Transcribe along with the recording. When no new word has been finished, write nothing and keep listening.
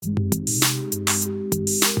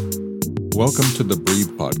Welcome to the Breathe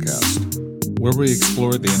Podcast, where we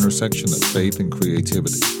explore the intersection of faith and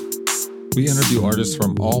creativity. We interview artists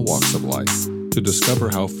from all walks of life to discover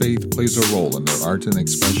how faith plays a role in their art and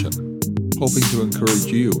expression, hoping to encourage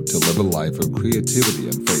you to live a life of creativity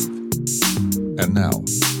and faith. And now,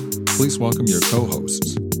 please welcome your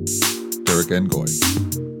co-hosts, Derek Engoy,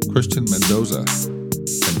 Christian Mendoza,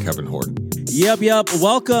 and Kevin Horton. Yep.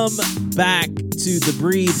 Welcome back to the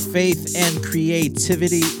Breathe Faith and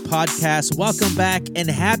Creativity Podcast. Welcome back and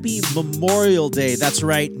happy Memorial Day. That's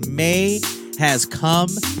right. May has come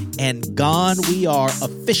and gone. We are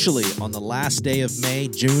officially on the last day of May.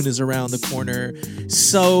 June is around the corner.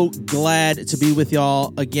 So glad to be with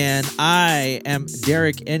y'all again. I am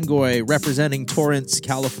Derek Engoy, representing Torrance,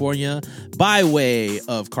 California, by way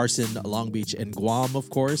of Carson, Long Beach, and Guam, of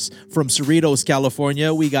course. From Cerritos,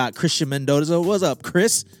 California, we got Christian Mendoza. What's up,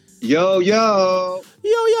 Chris? Yo.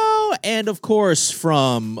 And of course,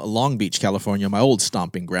 from Long Beach, California, my old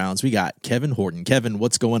stomping grounds, we got Kevin Horton. Kevin,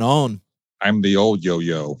 what's going on? I'm the old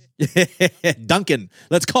yo-yo. Duncan.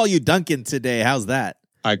 Let's call you Duncan today. How's that?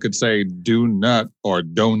 I could say do nut or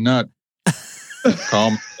donut. Call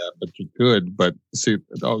me that, but you could. But see,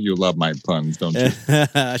 you love my puns, don't you?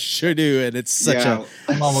 I sure do. And it's such a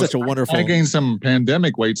wonderful. I gained some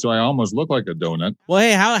pandemic weight, so I almost look like a donut. Well,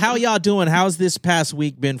 hey, how y'all doing? How's this past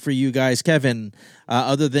week been for you guys, Kevin?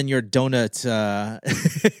 Other than your donut,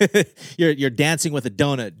 you're dancing with a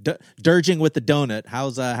donut, dirging with the donut.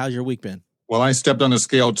 How's your week been? Well, I stepped on a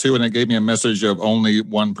scale too, and it gave me a message of only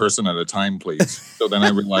one person at a time, please. So then I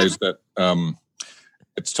realized that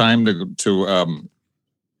it's time to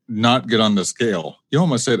not get on the scale. You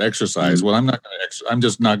almost said exercise. Well, I'm not going to. I'm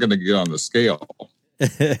just not going to get on the scale.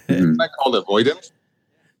 Isn't that called avoidance?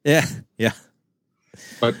 Yeah.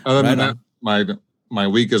 But other than that, my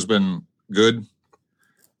week has been good.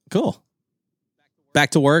 Cool.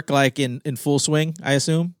 Back to work, like in full swing, I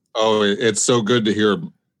assume. Oh, it's so good to hear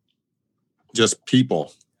just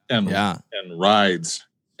people and rides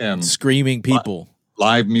and screaming people.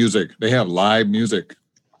 Live music. They have live music.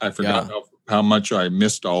 I forgot how much I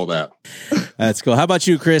missed all that. That's cool. How about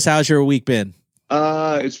you, Chris? How's your week been?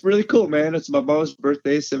 It's really cool, man. It's my mom's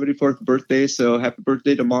birthday, 74th birthday. So happy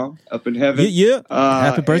birthday to mom up in heaven. Yeah.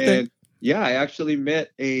 Happy birthday. And, I actually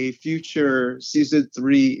met a future season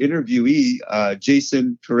 3 interviewee,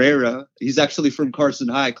 Jason Pereira. He's actually from Carson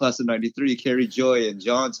High, class of 93, Carrie Joy and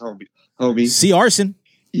John's homie. C. Arson.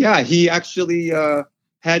 Yeah, he actually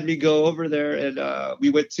had me go over there, and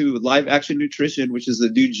we went to Live Action Nutrition, which is a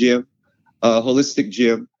new gym, holistic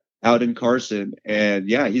gym out in Carson. And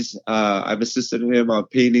he's I've assisted him on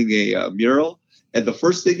painting a mural. And the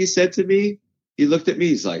first thing he said to me, he looked at me,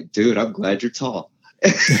 he's like, "Dude, I'm glad you're tall."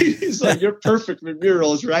 He's like, "You're perfect with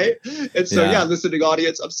murals, right?" And so, listening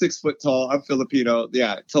audience, I'm 6 foot tall. I'm Filipino.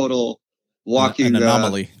 Yeah, total walking an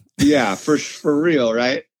anomaly. For real,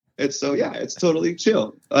 right? And so, it's totally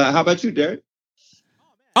chill. How about you, Derek?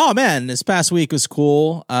 Oh man, this past week was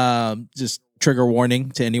cool. Just trigger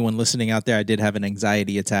warning to anyone listening out there. I did have an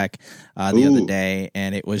anxiety attack the other day,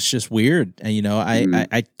 and it was just weird. And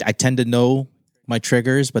I tend to know my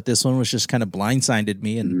triggers, but this one was just kind of blindsided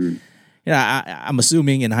me. And I'm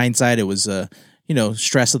assuming in hindsight it was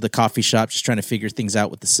stress of the coffee shop, just trying to figure things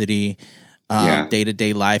out with the city,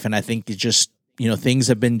 day-to-day life. And I think it just things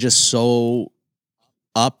have been just so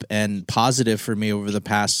up and positive for me over the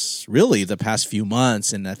past few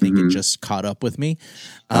months, and I think it just caught up with me.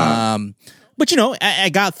 But I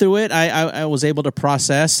got through it. I was able to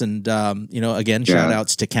process, and again, shout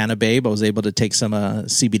outs to Cannababe. I was able to take some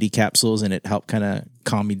CBD capsules, and it helped kind of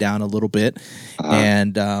calm me down a little bit.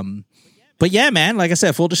 But yeah, man, like I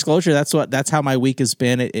said, full disclosure, that's how my week has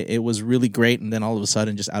been. It was really great, and then all of a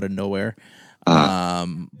sudden, just out of nowhere.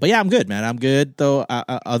 But yeah, I'm good, man. I'm good though.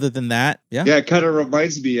 Other than that, it kind of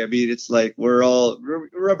reminds me. I mean, it's like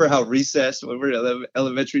remember how recess when we're in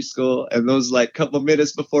elementary school, and those like couple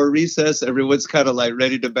minutes before recess, everyone's kind of like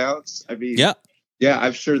ready to bounce. I mean,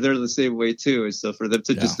 I'm sure they're the same way too. And so for them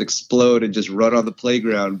to just explode and just run on the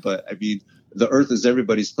playground, but I mean, the earth is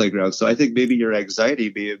everybody's playground. So I think maybe your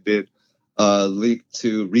anxiety may have been linked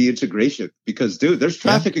to reintegration because, dude, there's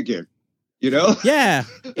traffic again. Yeah.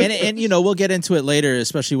 And we'll get into it later,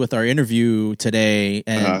 especially with our interview today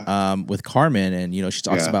and with Carmen. And, she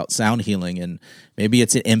talks about sound healing, and maybe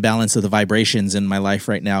it's an imbalance of the vibrations in my life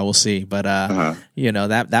right now. We'll see. But,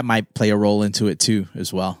 that might play a role into it too,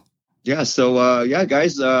 as well. Yeah. So,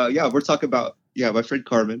 guys, we're talking about, my friend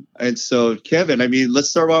Carmen. And so, Kevin, I mean, let's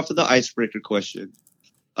start off with the icebreaker question.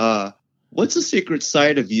 What's a secret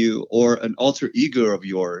side of you or an alter ego of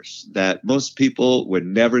yours that most people would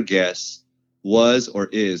never guess was or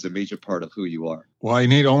is a major part of who you are. Well, I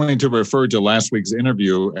need only to refer to last week's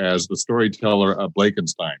interview as the storyteller of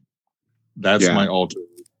Blakenstein. That's my alter.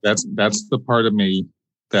 That's the part of me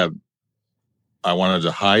that I wanted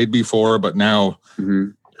to hide before, but now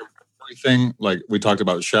everything, like we talked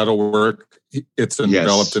about shadow work, it's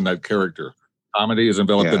enveloped in that character. Comedy is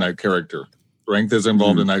enveloped in that character. Strength is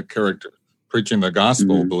involved in that character. Preaching the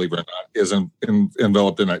gospel, believe it or not, is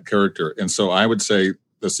enveloped in that character. And so I would say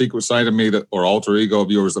the secret side of me that, or alter ego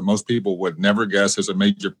of yours that most people would never guess is a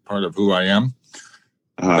major part of who I am,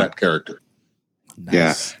 that character. Nice.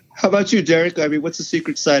 Yeah. How about you, Derek? I mean, what's the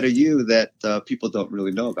secret side of you that people don't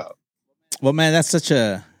really know about? Well, man, that's such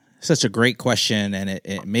a great question, and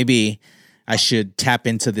it maybe I should tap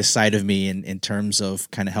into this side of me in terms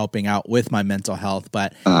of kind of helping out with my mental health.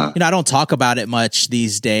 But I don't talk about it much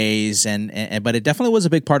these days, but it definitely was a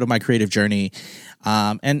big part of my creative journey,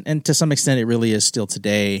 and to some extent, it really is still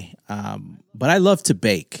today. But I love to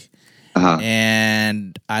bake,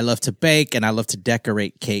 and I love to bake, and I love to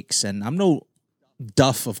decorate cakes, and I'm no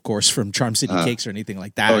Duff, of course, from Charm City Cakes or anything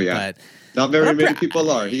like that. Oh, yeah. But not very many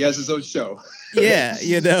people are. He has his own show. Yeah,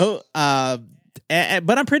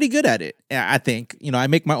 but I'm pretty good at it. I think, I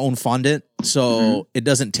make my own fondant, so it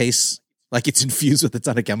doesn't taste like it's infused with a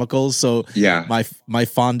ton of chemicals. So my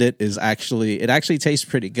fondant is actually tastes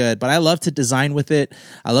pretty good, but I love to design with it.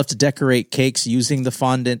 I love to decorate cakes using the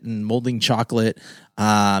fondant and molding chocolate.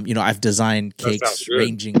 I've designed cakes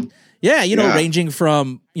ranging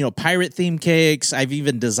from, pirate themed cakes. I've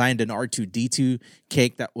even designed an R2-D2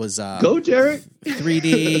 cake that was Go Derek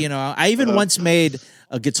 3D. I even once made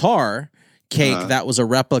a guitar cake that was a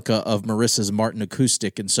replica of Marissa's Martin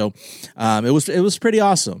acoustic, and so it was pretty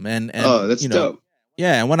awesome. And that's dope.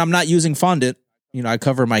 Yeah, and when I'm not using fondant, I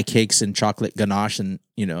cover my cakes in chocolate ganache and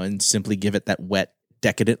and simply give it that wet,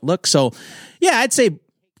 decadent look. So yeah, I'd say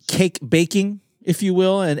cake baking, if you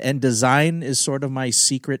will, and design is sort of my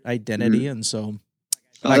secret identity. And so,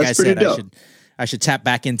 like I said, I should tap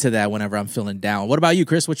back into that whenever I'm feeling down. What about you,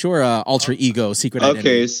 Chris? What's your alter ego secret identity?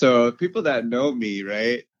 Okay, so people that know me,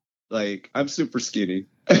 right? Like, I'm super skinny.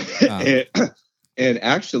 And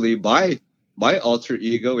actually, my alter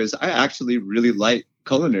ego is I actually really like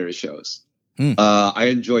culinary shows. I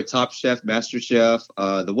enjoy Top Chef, Master Chef.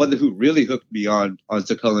 The one who really hooked me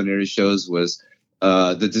onto culinary shows was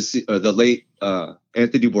the late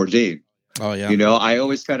Anthony Bourdain. Oh yeah. I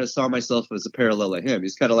always kind of saw myself as a parallel of him.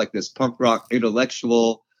 He's kind of like this punk rock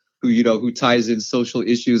intellectual who ties in social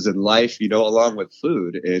issues in life, along with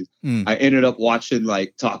food. And I ended up watching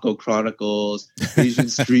like Taco Chronicles, Asian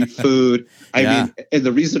street food. I mean, and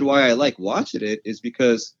the reason why I like watching it is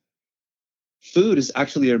because food is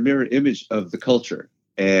actually a mirror image of the culture.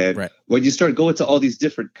 And when you start going to all these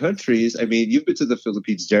different countries, I mean, you've been to the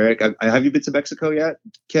Philippines, Derek. Have you been to Mexico yet,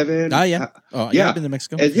 Kevin? Yeah. I've been to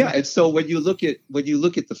Mexico. And and so when you look at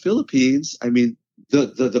the Philippines, I mean,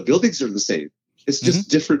 the buildings are the same. It's just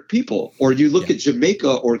different people. Or you look at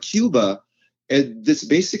Jamaica or Cuba, and it's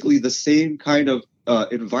basically the same kind of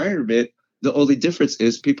environment. The only difference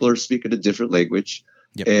is people are speaking a different language,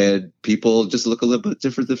 and people just look a little bit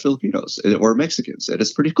different than Filipinos or Mexicans, and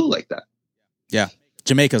it's pretty cool like that. Yeah.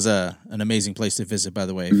 Jamaica's an amazing place to visit, by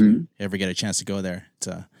the way. If you ever get a chance to go there,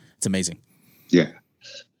 it's amazing. Yeah.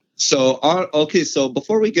 So, so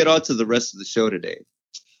before we get on to the rest of the show today,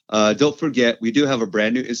 don't forget, we do have a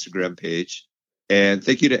brand new Instagram page. And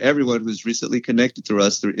thank you to everyone who's recently connected to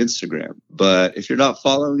us through Instagram. But if you're not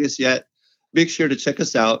following us yet, make sure to check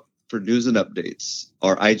us out for news and updates.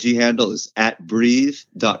 Our IG handle is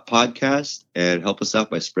 @breathe.podcast, and help us out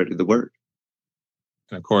by spreading the word.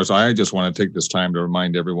 And of course, I just want to take this time to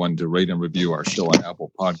remind everyone to rate and review our show on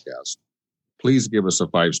Apple Podcasts. Please give us a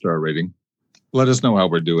 5-star rating. Let us know how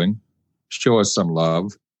we're doing. Show us some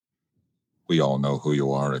love. We all know who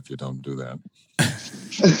you are if you don't do that.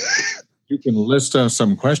 You can list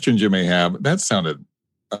some questions you may have. That sounded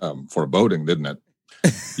foreboding, didn't it?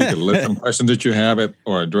 You can list some questions that you have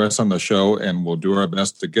or address on the show, and we'll do our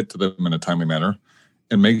best to get to them in a timely manner.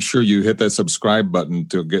 And make sure you hit that subscribe button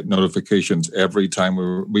to get notifications every time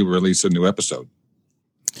we release a new episode.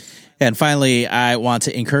 And finally, I want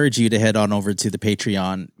to encourage you to head on over to the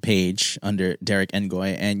Patreon page under Derek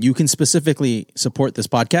Ngoy, and you can specifically support this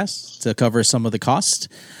podcast to cover some of the cost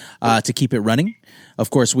to keep it running. Of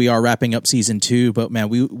course, we are wrapping up season 2, but man,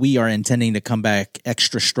 we are intending to come back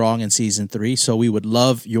extra strong in season 3. So we would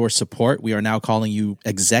love your support. We are now calling you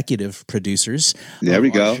executive producers. There we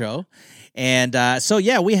go. Show. And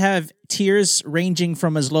we have tiers ranging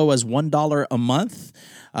from as low as $1 a month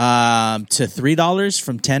to $3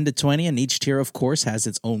 from 10 to 20. And each tier, of course, has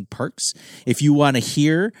its own perks. If you want to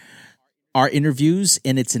hear our interviews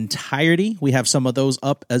in its entirety. We have some of those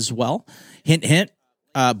up as well. Hint, hint.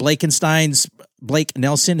 Blake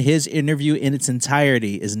Nelson, his interview in its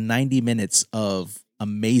entirety is 90 minutes of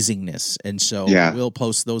amazingness. And so we'll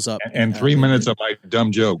post those up. And 3 minutes of my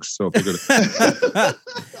dumb jokes. So if you're gonna...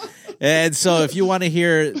 And so if you want to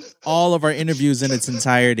hear all of our interviews in its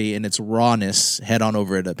entirety, in its rawness, head on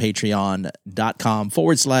over to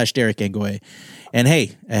patreon.com/Derek Ngoy. And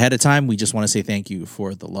hey, ahead of time, we just want to say thank you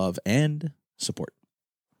for the love and support.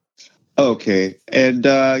 Okay. And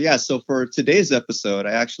so for today's episode,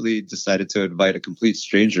 I actually decided to invite a complete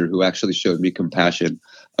stranger who actually showed me compassion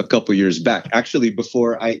a couple years back. Actually,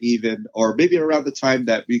 before I even, or maybe around the time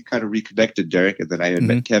that we kind of reconnected, Derek, and then I had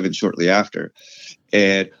met Kevin shortly after.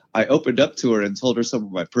 And I opened up to her and told her some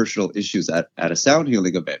of my personal issues at a sound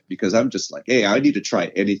healing event, because I'm just like, hey, I need to try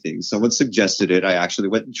anything. Someone suggested it. I actually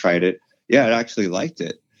went and tried it. Yeah, I actually liked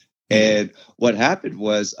it. And what happened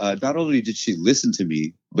was not only did she listen to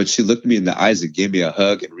me, but she looked me in the eyes and gave me a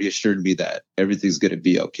hug and reassured me that everything's going to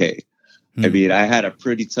be okay. I mean, I had a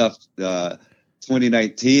pretty tough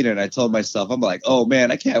 2019, and I told myself, I'm like, oh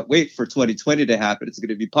man, I can't wait for 2020 to happen. It's going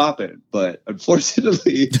to be popping. But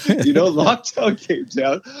unfortunately, lockdown came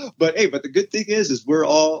down. But hey, the good thing is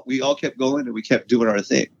we all kept going and we kept doing our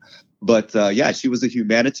thing. But she was a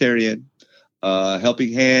humanitarian,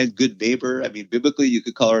 helping hand, good neighbor. I mean, biblically, you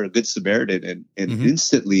could call her a good Samaritan. And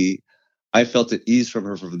instantly, I felt at ease from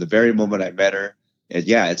her from the very moment I met her. And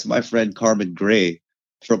it's my friend Carmen Gray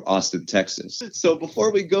from Austin, Texas. So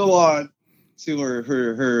before we go on to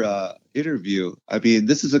her interview, I mean,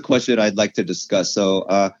 this is a question I'd like to discuss.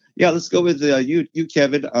 So let's go with you,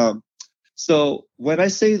 Kevin. So when I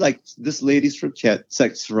say like this lady's from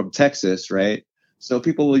Texas, right? So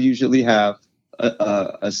people will usually have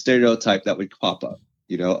a stereotype that would pop up.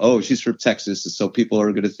 She's from Texas, and so people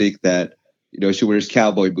are going to think that she wears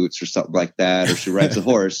cowboy boots or something like that, or she rides a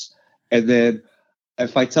horse. And then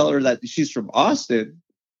if I tell her that she's from Austin,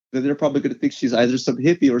 then they're probably going to think she's either some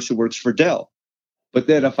hippie or she works for Dell. But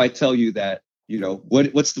then if I tell you that,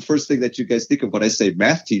 what's the first thing that you guys think of when I say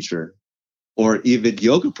math teacher or even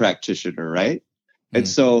yoga practitioner, right? And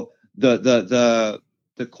so the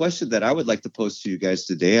question that I would like to pose to you guys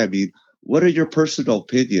today, I mean, what are your personal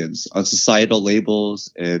opinions on societal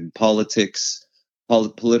labels and politics,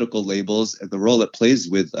 political labels, and the role it plays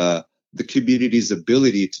with the community's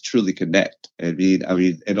ability to truly connect? I mean,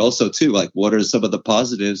 and also too, like, what are some of the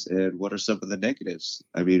positives and what are some of the negatives?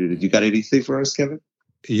 I mean, you got anything for us, Kevin?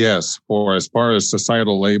 Yes. For as far as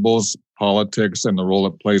societal labels, politics, and the role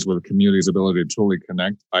it plays with the community's ability to truly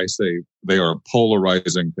connect, I say they are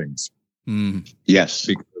polarizing things. Yes.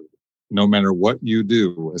 Because no matter what you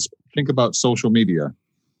do, think about social media.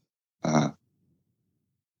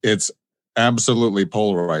 It's absolutely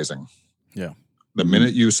polarizing. Yeah. The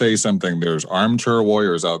minute you say something, there's armchair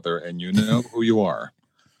warriors out there, and you know who you are.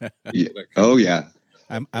 Oh, yeah.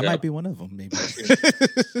 I might be one of them, maybe.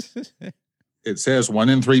 It says 1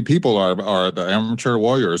 in 3 people are the armchair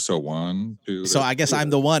warriors. So 1, 2. So I guess I'm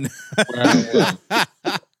the one. Well,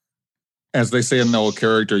 as they say in the old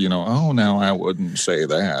character, now I wouldn't say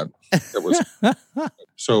that.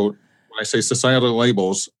 So when I say societal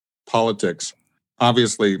labels, politics,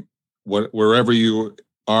 obviously, wherever you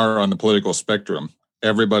are on the political spectrum,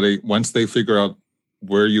 everybody, once they figure out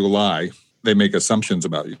where you lie, they make assumptions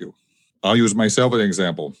about you. I'll use myself as an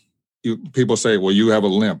example. People say, well, you have a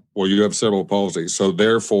limp, or you have cerebral palsy, so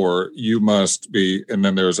therefore you must be, and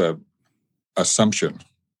then there's a assumption.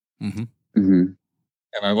 And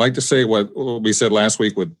I like to say what we said last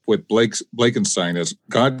week with Blakenstein is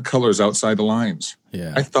God colors outside the lines.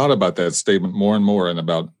 Yeah. I thought about that statement more and more, and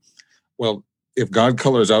about, well, if God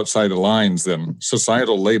colors outside the lines, then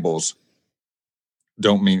societal labels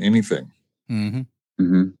don't mean anything. Think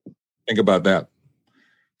about that.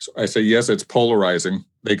 So I say, yes, it's polarizing.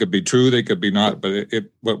 They could be true, they could be not, but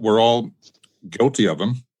but we're all guilty of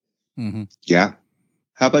them. Yeah.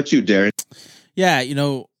 How about you, Darren? Yeah,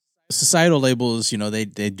 societal labels, they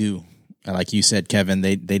do, like you said, Kevin,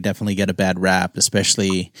 they definitely get a bad rap,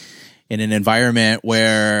 especially in an environment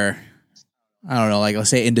where, I don't know, like,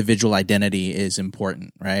 let's say individual identity is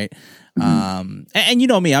important, right? And you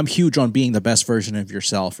know me, I'm huge on being the best version of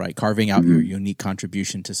yourself, right? Carving out your unique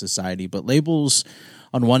contribution to society. But labels,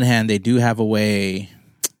 on one hand, they do have a way,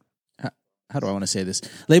 how do I want to say this?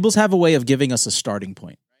 Labels have a way of giving us a starting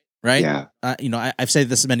point, right? Yeah. I've said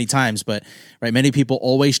this many times, but right, many people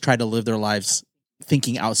always try to live their lives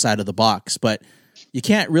thinking outside of the box, but you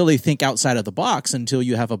can't really think outside of the box until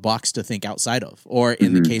you have a box to think outside of. Or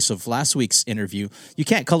in the case of last week's interview, you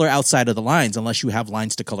can't color outside of the lines unless you have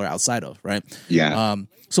lines to color outside of, right? Yeah.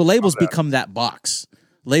 So labels become that box.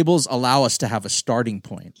 labels allow us to have a starting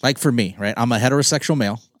point. Like for me, right? I'm a heterosexual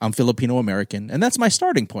male. I'm Filipino American, and that's my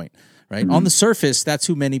starting point, right? On the surface, that's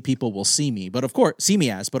who many people will see me. But of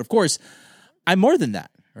course, I'm more than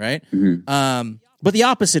that, right? But the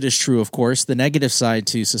opposite is true, of course. The negative side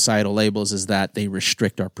to societal labels is that they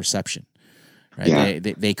restrict our perception, right? Yeah.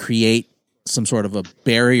 They create some sort of a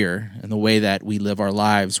barrier in the way that we live our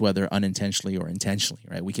lives, whether unintentionally or intentionally,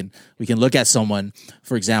 right? We can look at someone,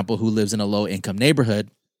 for example, who lives in a low income neighborhood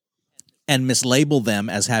and mislabel them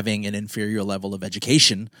as having an inferior level of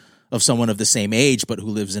education of someone of the same age, but who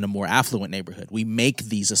lives in a more affluent neighborhood. We make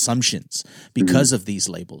these assumptions because of these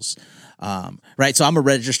labels, right? So I'm a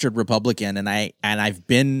registered Republican, and I've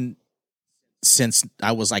been since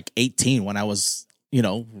I was like 18 when I was,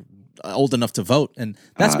 old enough to vote. And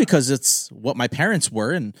that's because it's what my parents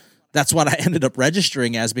were. And that's what I ended up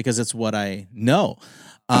registering as, because it's what I know.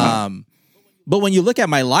 But when you look at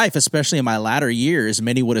my life, especially in my latter years,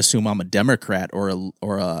 many would assume I'm a Democrat or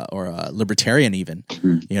a libertarian even,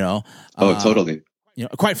 Totally.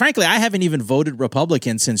 Quite frankly, I haven't even voted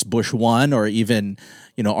Republican since Bush won, or even,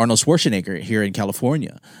 Arnold Schwarzenegger here in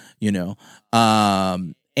California, and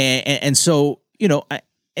so,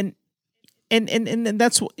 And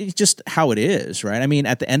that's just how it is, right? I mean,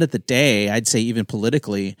 at the end of the day, I'd say even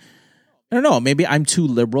politically, I don't know, maybe I'm too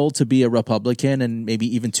liberal to be a Republican and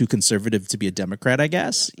maybe even too conservative to be a Democrat, I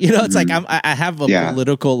guess. It's like I have a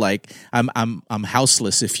political, I'm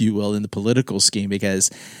houseless, if you will, in the political scheme,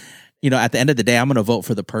 because, at the end of the day, I'm going to vote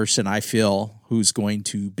for the person I feel who's going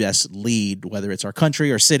to best lead, whether it's our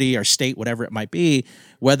country or city or state, whatever it might be,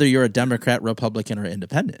 whether you're a Democrat, Republican, or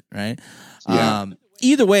independent, right? Yeah.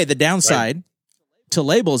 Either way, the downside to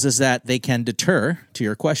labels is that they can deter, to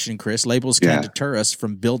your question, Chris, labels can deter us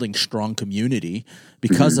from building strong community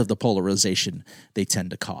because of the polarization they tend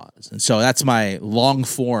to cause. And so that's my long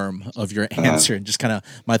form of your answer and just kind of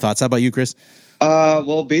my thoughts. How about you, Chris?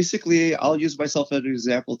 Well, basically, I'll use myself as an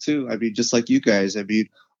example too. I mean, just like you guys, I mean,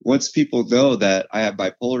 once people know that I have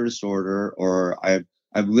bipolar disorder or I'm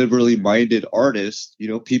liberally minded artist,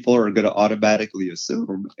 people are going to automatically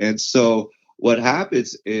assume. And so what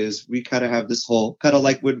happens is we kind of have this whole kind of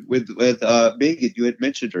like with Megan, you had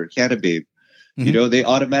mentioned her, Canna Babe. They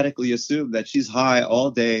automatically assume that she's high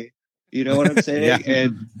all day. You know what I'm saying?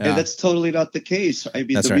 And that's totally not the case. I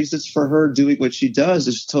mean, the reasons for her doing what she does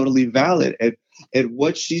is totally valid. And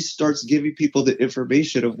what she starts giving people the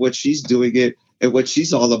information of what she's doing it and what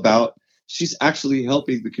she's all about, she's actually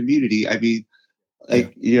helping the community. I mean,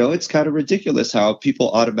 it's kind of ridiculous how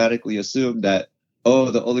people automatically assume that,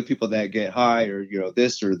 the only people that get high are,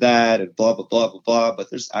 this or that and blah, blah, blah, blah, blah.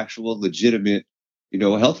 But there's actual legitimate,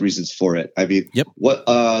 health reasons for it. I mean,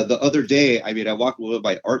 the other day, I walked with one of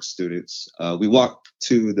my art students. We walked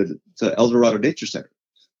to the El Dorado Nature Center.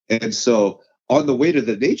 And so on the way to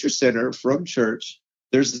the Nature Center from church,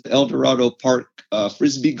 there's the El Dorado Park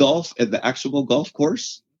Frisbee golf and the actual golf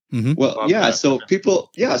course. Mm-hmm. Well,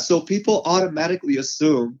 so people automatically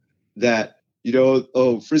assume that,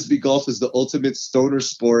 Frisbee golf is the ultimate stoner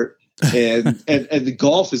sport, and the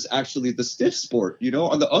golf is actually the stiff sport,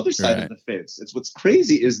 on the other side of the fence. It's what's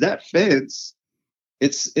crazy is that fence,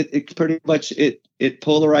 it pretty much it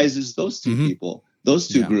polarizes those two people, those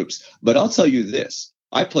two groups. But I'll tell you this,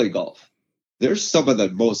 I play golf. There's some of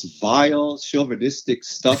the most vile, chauvinistic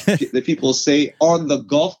stuff that people say on the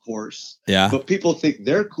golf course. Yeah. But people think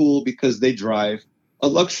they're cool because they drive a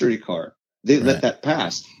luxury car. They let that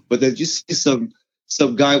pass. But then you see some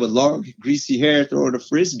guy with long, greasy hair throwing a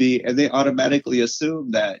Frisbee, and they automatically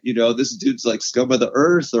assume that, this dude's like scum of the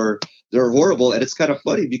earth or they're horrible. And it's kind of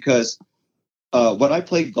funny because when I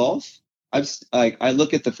play golf, I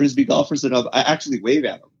look at the Frisbee golfers and I actually wave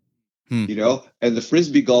at them. And the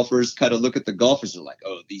Frisbee golfers kind of look at the golfers and are like,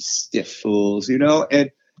 oh, these stiff fools,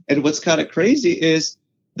 and what's kind of crazy is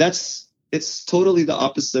it's totally the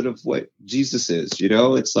opposite of what Jesus is.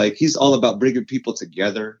 It's like he's all about bringing people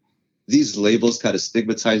together. These labels kind of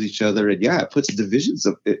stigmatize each other, and it puts divisions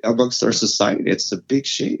amongst our society. It's a big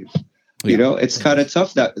shame. It's kind of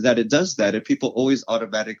tough that it does that, and people always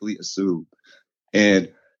automatically assume.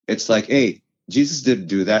 And it's like, hey, Jesus didn't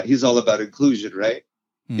do that. He's all about inclusion, right?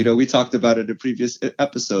 We talked about it in previous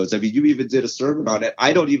episodes. I mean, you even did a sermon on it.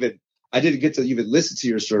 I didn't get to even listen to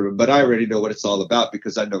your sermon, but I already know what it's all about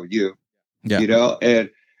because I know you. And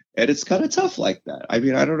it's kind of tough like that. I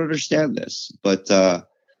mean, I don't understand this, but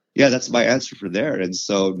that's my answer for there. And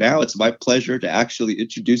so now it's my pleasure to actually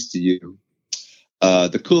introduce to you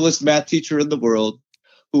the coolest math teacher in the world,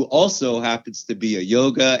 who also happens to be a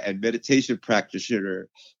yoga and meditation practitioner,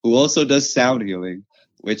 who also does sound healing,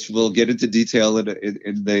 which we'll get into detail in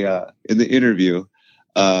the interview.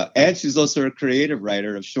 And she's also a creative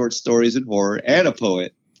writer of short stories and horror and a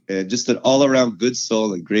poet and just an all-around good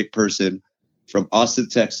soul and great person from Austin,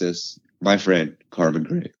 Texas, my friend, Carmen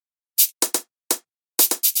Gray.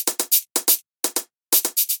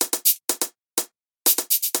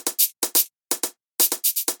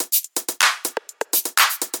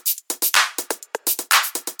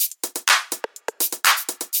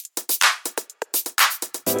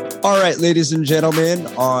 All right, ladies and gentlemen,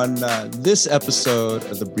 on this episode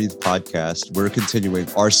of the Breathe podcast, we're continuing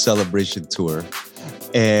our celebration tour.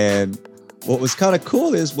 And what was kind of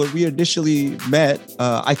cool is when we initially met,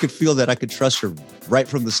 I could feel that I could trust her right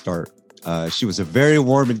from the start. She was a very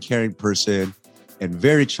warm and caring person and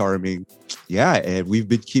very charming. Yeah, and we've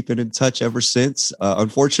been keeping in touch ever since.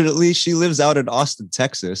 Unfortunately, she lives out in Austin,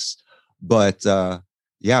 Texas. But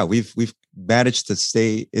yeah, we've managed to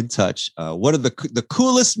stay in touch. One of the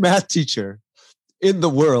coolest math teacher in the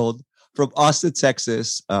world from Austin,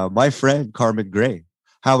 Texas, my friend Carmen Gray.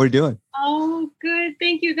 How are we doing? Oh, good.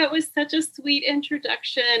 Thank you. That was such a sweet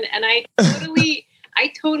introduction. And I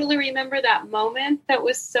totally remember that moment. That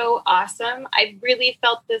was so awesome. I really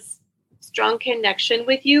felt this strong connection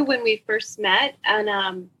with you when we first met. And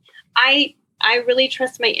I really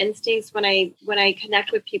trust my instincts when I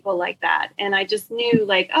connect with people like that. And I just knew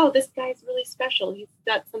like, oh, this guy's really special. He's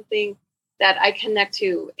got something that I connect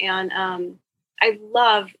to. And I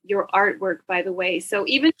love your artwork, by the way. So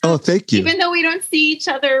thank you. Even though we don't see each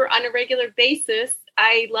other on a regular basis,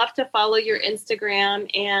 I love to follow your Instagram.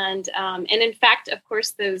 And in fact, of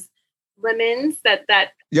course, those lemons that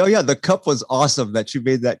yeah, the cup was awesome that you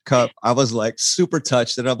made that cup. I was like super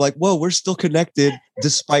touched, and I'm like, whoa, we're still connected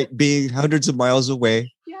despite being hundreds of miles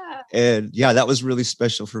away. Yeah. And yeah, that was really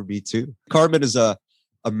special for me too. Carmen is a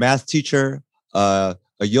math teacher, a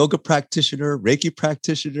yoga practitioner, Reiki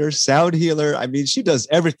practitioner, sound healer. I mean, she does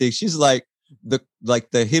everything. She's like the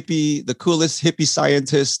coolest hippie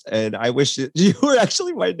scientist. And I wish you were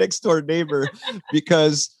actually my next door neighbor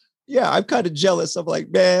because yeah, I'm kind of jealous. I'm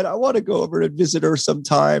like, man, I want to go over and visit her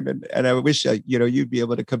sometime. And I wish, you'd be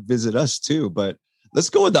able to come visit us too. But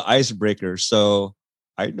let's go with the icebreaker. So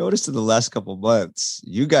I noticed in the last couple of months,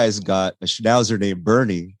 you guys got a schnauzer named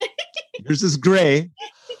Bernie. Yours is Gray.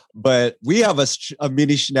 But we have a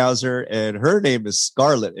mini schnauzer and her name is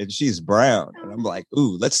Scarlet and she's brown. And I'm like,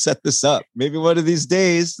 ooh, let's set this up. Maybe one of these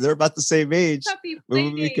days, they're about the same age.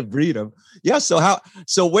 Maybe we can breed them. Yeah.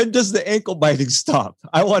 So when does the ankle biting stop?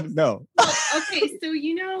 I want to know. Well, okay.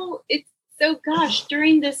 So,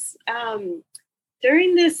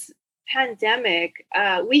 during this pandemic,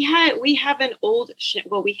 we had an old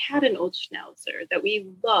schnauzer that we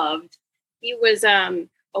loved. He was,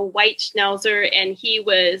 a white schnauzer, and his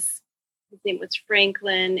name was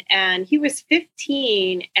Franklin, and he was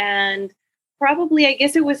 15, and probably, I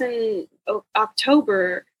guess it was in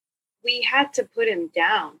October, we had to put him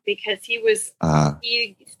down because he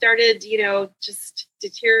started, just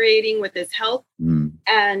deteriorating with his health.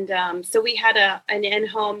 And so we had an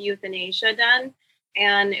in-home euthanasia done,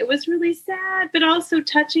 and it was really sad, but also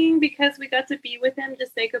touching because we got to be with him to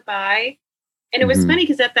say goodbye. And it was funny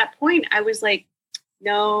because at that point I was like,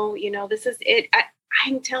 no, this is it.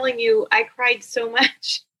 I'm telling you, I cried so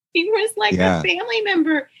much. He was like a family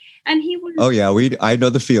member, and he was. Oh yeah, I know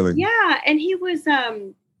the feeling. Yeah, and he was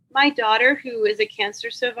my daughter, who is a cancer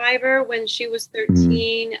survivor. When she was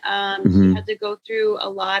 13, she had to go through a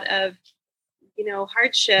lot of,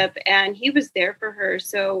 hardship, and he was there for her.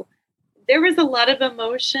 So there was a lot of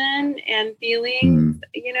emotion and feelings,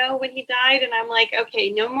 when he died. And I'm like, okay,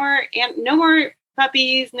 no more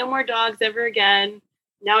puppies, no more dogs ever again.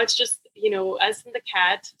 Now it's just, us and the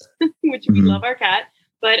cat, which we love our cat.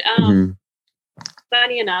 But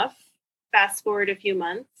funny enough, fast forward a few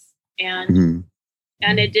months, and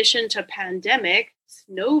in addition to pandemic,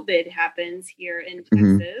 snowvid happens here in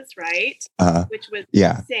Texas, right? Which was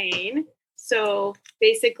insane. So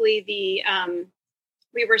basically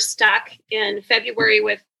we were stuck in February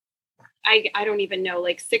with, I don't even know,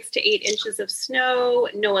 like 6 to 8 inches of snow,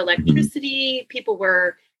 no electricity.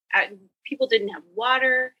 People didn't have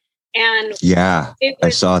water. And I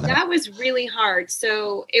saw that. That was really hard.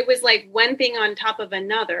 So it was like one thing on top of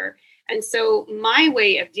another. And so my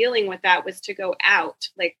way of dealing with that was to go out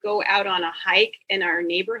on a hike in our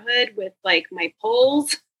neighborhood with like my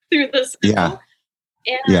poles through the snow.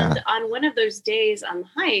 And on one of those days on the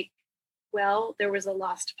hike, well, there was a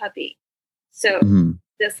lost puppy. So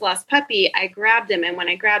this lost puppy, I grabbed him. And when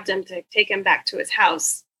I grabbed him to take him back to his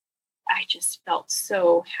house, I just felt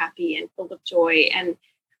so happy and full of joy. And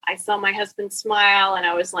I saw my husband smile, and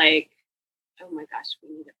I was like, oh my gosh, we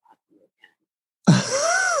need a puppy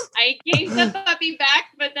again. I gave the puppy back,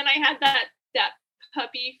 but then I had that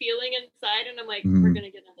puppy feeling inside, and I'm like, Mhm. we're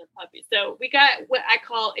gonna get another puppy. So we got what I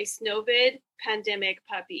call a Snowvid pandemic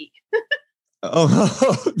puppy.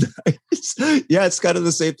 Oh, nice. Yeah, it's kind of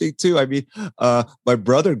the same thing too. I mean, my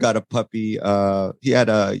brother got a puppy. He had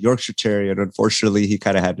a Yorkshire Terrier, and unfortunately, he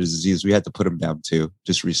kind of had a disease. We had to put him down too,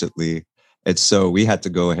 just recently, and so we had to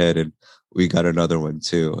go ahead and we got another one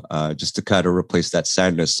too, just to kind of replace that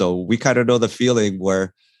sadness. So we kind of know the feeling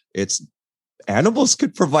where it's animals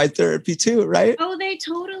could provide therapy too, right? Oh, they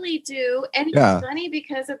totally do. And Yeah. it's funny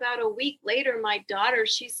because about a week later, my daughter,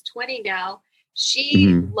 she's 20 now,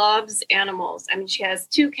 she loves animals. I mean, she has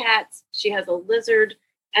 2 cats, she has a lizard,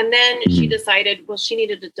 and then she decided, well, she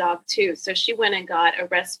needed a dog too. So she went and got a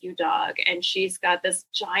rescue dog, and she's got this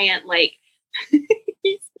giant, like,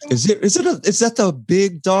 Is that the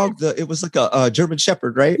big dog? It was like a German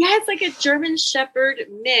Shepherd, right? yeah, it's like a German Shepherd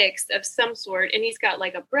mix of some sort. And he's got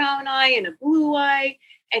like a brown eye and a blue eye.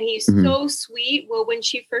 And he's so sweet. Well, when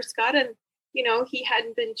she first got him, you know, he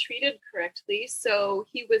hadn't been treated correctly. So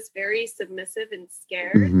he was very submissive and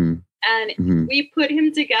scared. And we put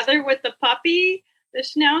him together with the puppy, the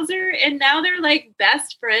Schnauzer. And now they're like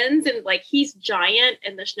best friends. And like he's giant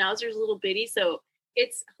and the Schnauzer's little bitty. So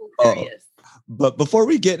it's hilarious. But before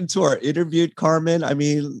we get into our interview, Carmen, I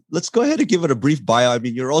mean, let's go ahead and give it a brief bio. I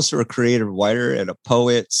mean, you're also a creative writer and a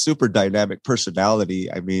poet, super dynamic personality.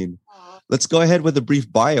 I mean, let's go ahead with a brief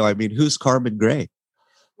bio. I mean, who's Carmen Gray?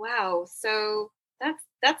 Wow. So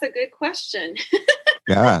that's a good question.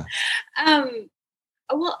 Yeah.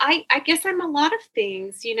 Well, I guess I'm a lot of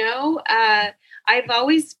things, you know. I've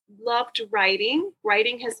always loved writing.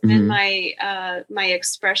 Writing has been my my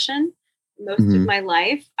expression most of my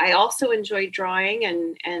life. I also enjoy drawing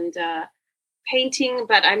and painting,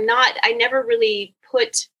 but I never really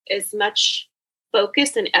put as much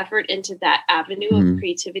focus and effort into that avenue of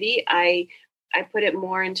creativity. I put it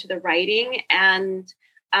more into the writing, and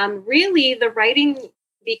really the writing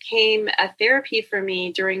became a therapy for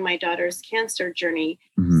me during my daughter's cancer journey.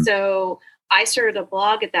 So I started a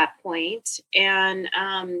blog at that point, and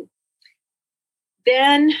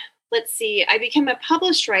then let's see, I became a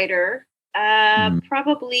published writer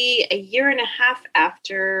probably a year and a half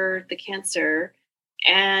after the cancer.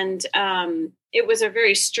 And it was a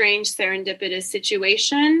very strange serendipitous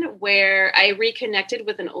situation where I reconnected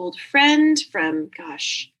with an old friend from,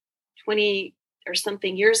 20 or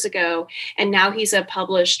something years ago. And now he's a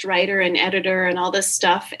published writer and editor and all this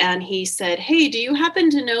stuff. And he said, hey, do you happen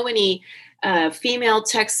to know any female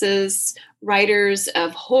Texas writers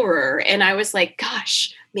of horror? And I was like,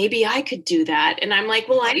 gosh, maybe I could do that. And I'm like,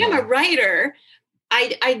 well, I am a writer.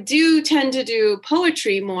 I do tend to do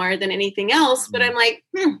poetry more than anything else, but I'm like,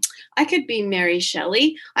 I could be Mary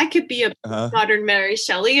Shelley. I could be a modern Mary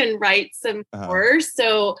Shelley and write some horror.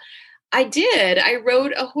 So I did. I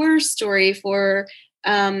wrote a horror story for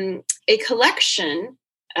a collection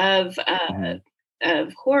of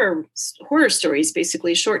horror stories,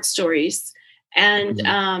 basically short stories,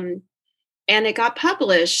 and it got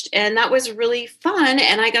published, and that was really fun.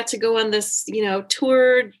 And I got to go on this,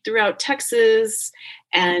 tour throughout Texas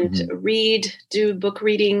and do book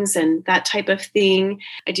readings and that type of thing.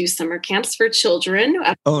 I do summer camps for children.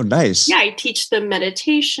 Oh, nice. Yeah, I teach them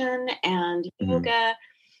meditation and yoga.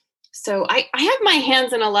 So I have my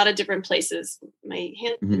hands in a lot of different places,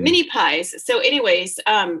 mini pies. So anyways.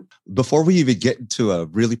 Before we even get into a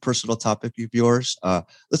really personal topic of yours,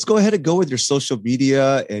 let's go ahead and go with your social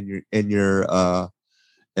media and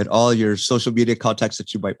all your social media contacts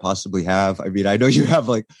that you might possibly have. I mean, I know you have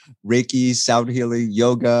like Reiki, sound healing,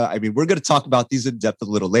 yoga. I mean, we're going to talk about these in depth a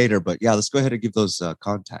little later, but yeah, let's go ahead and give those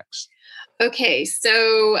contacts. Okay.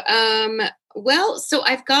 So, so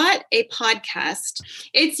I've got a podcast.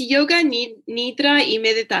 It's Yoga Nidra y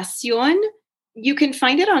Meditación. You can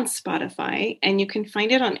find it on Spotify and you can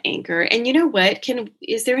find it on Anchor. And you know what?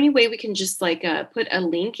 Is there any way we can just put a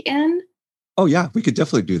link in? Oh yeah, we could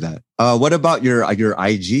definitely do that. What about your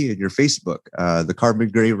IG and your Facebook? The Carmen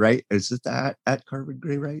Gray Wright? Is it that at Carmen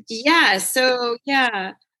Gray Wright? Yeah. So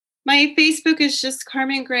yeah, my Facebook is just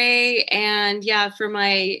Carmen Gray, and yeah, for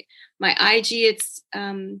my IG, it's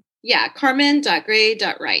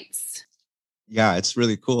carmen.gray.writes. Yeah, it's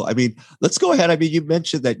really cool. I mean, let's go ahead. I mean, you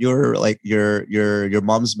mentioned that you're like your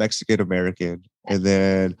mom's Mexican American, and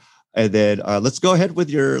then let's go ahead with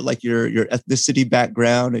your ethnicity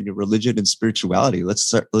background and your religion and spirituality.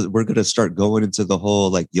 We're going to start going into the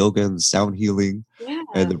whole like yoga and sound healing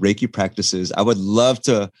and the Reiki practices. I would love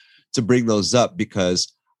to bring those up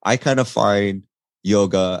because I kind of find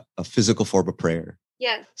yoga a physical form of prayer.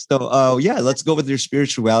 Yeah. So, let's go with your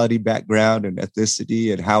spirituality background and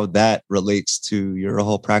ethnicity and how that relates to your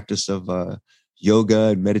whole practice of yoga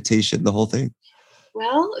and meditation, the whole thing.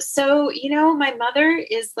 Well, so, my mother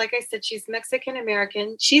is, like I said, she's Mexican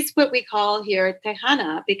American. She's what we call here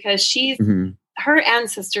Tejana because her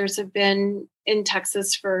ancestors have been in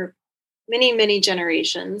Texas for many, many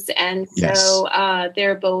generations. And so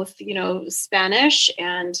they're both, Spanish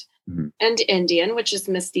and Indian, which is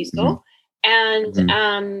mestizo.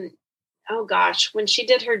 And oh gosh, when she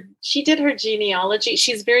did her genealogy,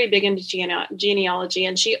 she's very big into genealogy,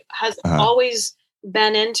 and she has always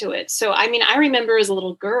been into it. So, I mean, I remember as a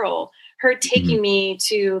little girl, her taking me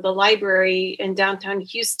to the library in downtown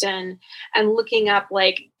Houston and looking up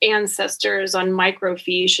like ancestors on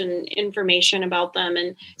microfiche and information about them.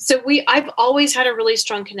 And so I've always had a really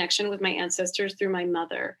strong connection with my ancestors through my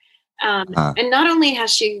mother. And not only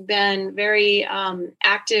has she been very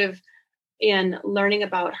active in learning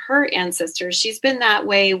about her ancestors, she's been that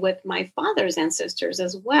way with my father's ancestors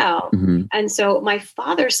as well. And so my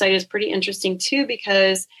father's side is pretty interesting too,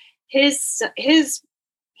 because his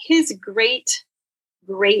great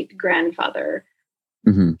grandfather,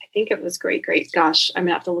 I think it was great, gosh, I'm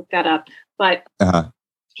gonna have to look that up, but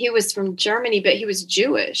he was from Germany, but he was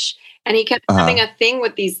Jewish, and he kept having a thing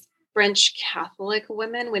with these French Catholic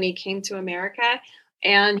women when he came to America,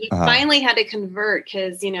 and he finally had to convert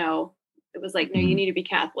because, it was like, no, you need to be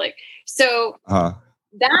Catholic. So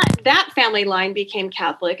that family line became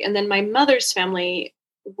Catholic. And then my mother's family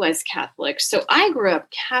was Catholic. So I grew up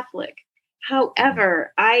Catholic.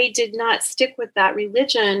 However, I did not stick with that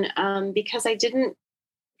religion because I didn't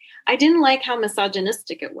like how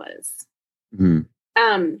misogynistic it was.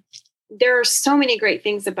 There are so many great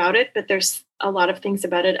things about it, but there's a lot of things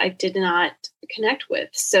about it I did not connect with.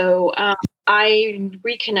 So I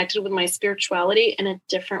reconnected with my spirituality in a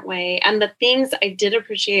different way. And the things I did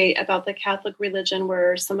appreciate about the Catholic religion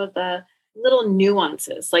were some of the little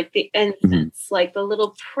nuances, like the incense, like the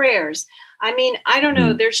little prayers. I mean, I don't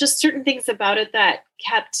know. There's just certain things about it that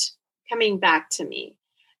kept coming back to me.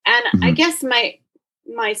 And I guess my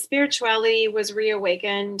spirituality was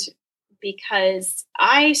reawakened because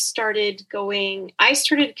I started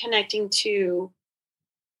connecting to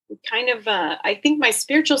kind of, I think my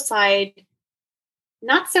spiritual side,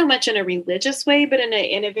 not so much in a religious way, but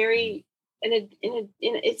it's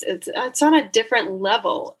on a different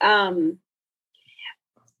level. I've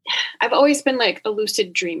always been like a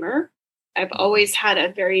lucid dreamer. I've always had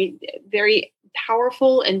a very, very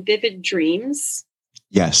powerful and vivid dreams.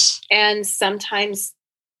 Yes. And sometimes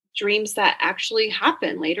dreams that actually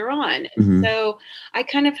happen later on. And so I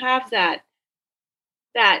kind of have that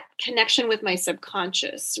connection with my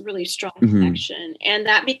subconscious, really strong connection. And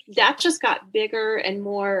that just got bigger and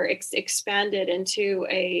more expanded into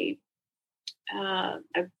a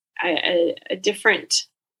different,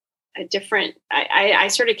 I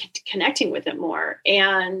started connecting with it more.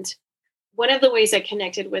 And one of the ways I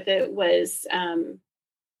connected with it was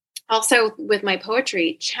also with my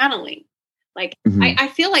poetry, channeling. Like, I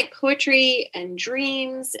feel like poetry and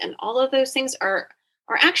dreams and all of those things are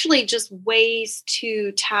actually just ways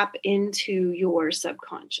to tap into your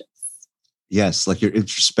subconscious. Yes, like your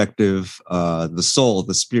introspective, the soul,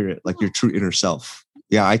 the spirit, like your true inner self.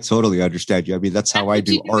 Yeah, I totally understand you. I mean, that's how I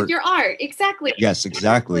do art. With your art, exactly. Yes,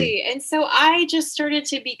 exactly. And so I just started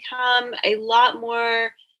to become a lot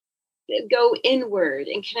more, go inward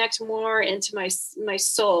and connect more into my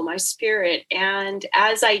soul, my spirit. And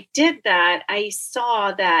as I did that, I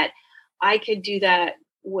saw that I could do that.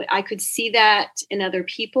 I could see that in other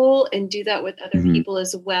people and do that with other people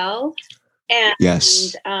as well. And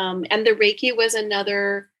and the Reiki was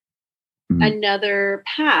another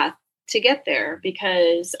path to get there,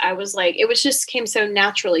 because I was like, it was just came so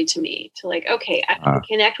naturally to me to like, okay, I can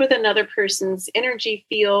connect with another person's energy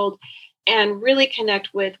field and really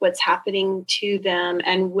connect with what's happening to them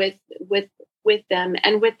and with them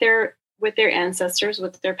and with their ancestors,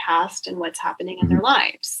 with their past and what's happening in their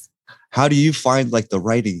lives. How do you find like the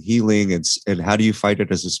writing healing and how do you find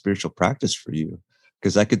it as a spiritual practice for you?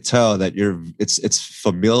 Because I could tell that it's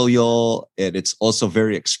familial and it's also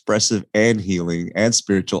very expressive and healing and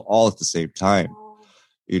spiritual all at the same time.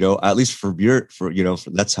 At least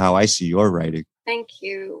that's how I see your writing. Thank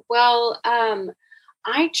you. Well,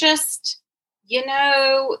 I just,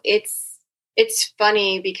 it's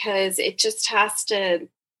funny because it just has to,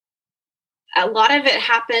 a lot of it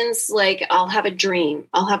happens like I'll have a dream.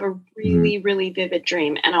 I'll have a really, really vivid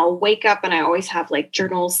dream, and I'll wake up and I always have like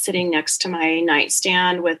journals sitting next to my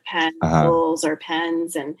nightstand with pencils or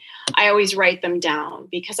pens. And I always write them down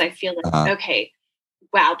because I feel like, okay,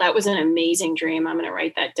 wow, that was an amazing dream. I'm going to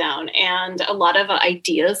write that down. And a lot of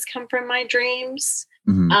ideas come from my dreams.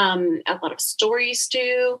 A lot of stories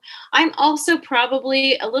too. I'm also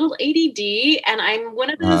probably a little ADD, and I'm one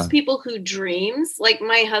of those people who dreams. Like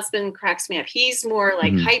my husband cracks me up. He's more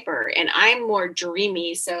like hyper, and I'm more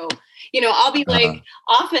dreamy. So, I'll be like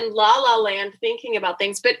off in La La Land thinking about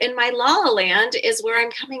things, but in my La La Land is where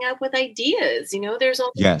I'm coming up with ideas. There's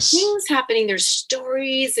all these things happening. There's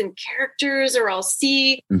stories and characters, or I'll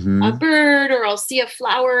see a bird, or I'll see a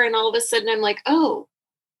flower, and all of a sudden I'm like, oh,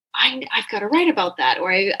 I've got to write about that,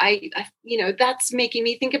 or I that's making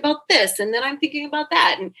me think about this, and then I'm thinking about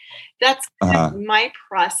that, and that's my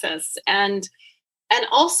process. And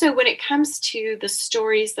also when it comes to the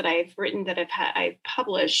stories that I've written, that I've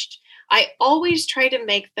published, I always try to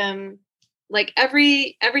make them like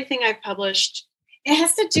everything I've published. It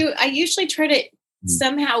has to do. I usually try to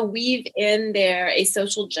somehow weave in there a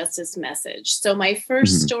social justice message. So my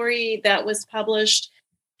first story that was published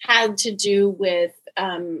had to do with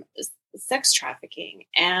sex trafficking,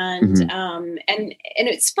 and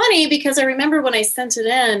it's funny because I remember when I sent it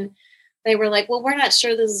in, they were like, well, we're not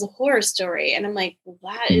sure this is a horror story, and I'm like,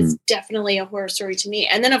 well, that is definitely a horror story to me.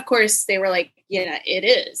 And then of course they were like, yeah, it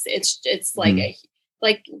is. It's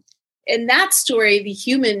like in that story, the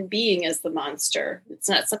human being is the monster. It's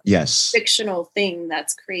not some fictional thing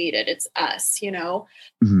that's created. It's us,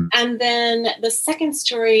 And then the second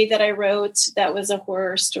story that I wrote that was a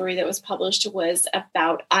horror story that was published was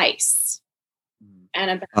about ICE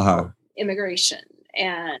and about immigration.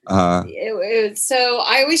 And so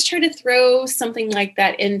I always try to throw something like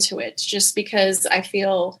that into it, just because I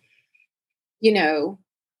feel,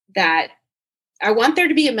 that I want there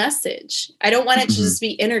to be a message. I don't want it to just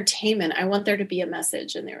be entertainment. I want there to be a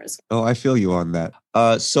message in there as well. Oh, I feel you on that.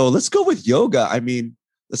 So let's go with yoga. I mean,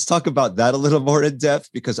 let's talk about that a little more in depth,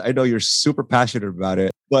 because I know you're super passionate about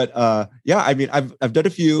it. But I mean, I've done a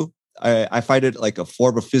few. I find it like a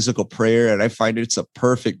form of physical prayer, and I find it's a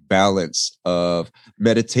perfect balance of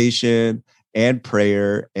meditation and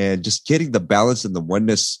prayer, and just getting the balance and the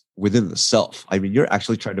oneness within the self. I mean, you're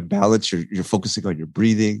actually trying to balance. You're focusing on your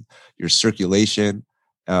breathing, your circulation.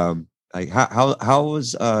 Like how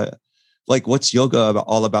was what's yoga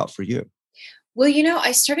all about for you? Well,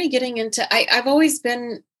 I started getting into. I've always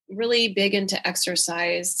been really big into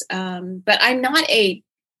exercise, but I'm not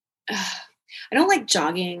I don't like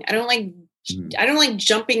jogging. I don't like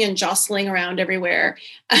jumping and jostling around everywhere.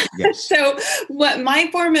 Yes. So what my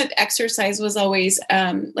form of exercise was always,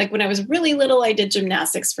 like when I was really little, I did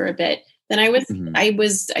gymnastics for a bit. Then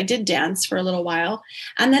I did dance for a little while.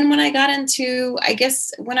 And then when I got into, I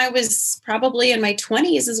guess when I was probably in my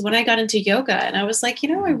 20s is when I got into yoga. And I was like, I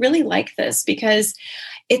really like this because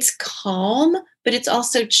it's calm, but it's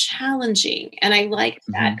also challenging. And I like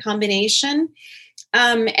that combination.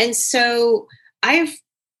 And so I've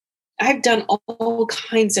done all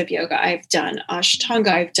kinds of yoga. I've done Ashtanga.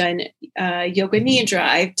 I've done Yoga Nidra.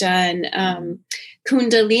 I've done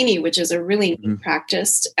Kundalini, which is a really neat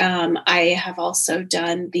practice. I have also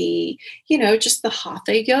done the, just the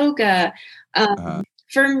Hatha yoga.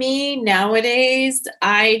 For me nowadays,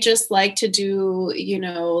 I just like to do,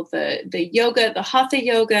 the yoga, the Hatha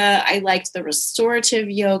yoga. I liked the restorative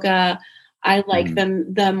yoga. I like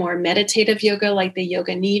the more meditative yoga, like the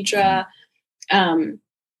Yoga Nidra.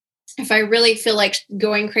 If I really feel like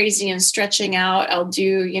going crazy and stretching out, I'll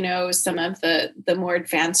do, some of the more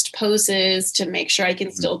advanced poses to make sure I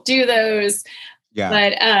can still do those. Yeah.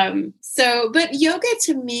 But yoga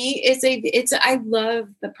to me I love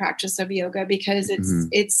the practice of yoga because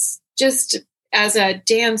it's just, as a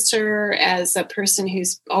dancer, as a person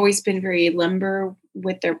who's always been very limber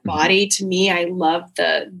with their body, to me, I love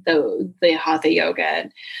the Hatha yoga.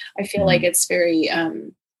 And I feel like it's very,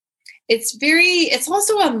 it's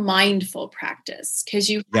also a mindful practice because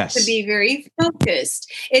you have to be very focused.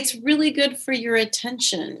 It's really good for your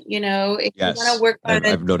attention. If you want to work on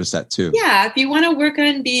I've noticed that too. Yeah. If you want to work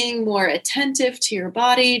on being more attentive to your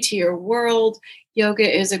body, to your world, yoga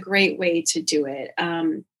is a great way to do it.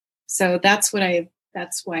 So that's why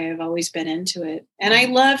I've always been into it. And I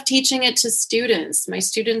love teaching it to students. My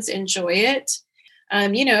students enjoy it.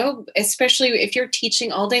 Especially if you're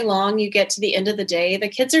teaching all day long, you get to the end of the day, the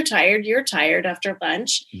kids are tired, you're tired after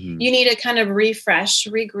lunch. You need to kind of refresh,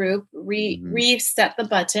 regroup, reset the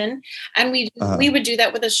button. And we would do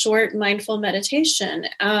that with a short mindful meditation.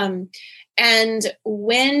 And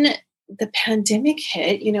when the pandemic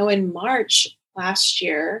hit, in March last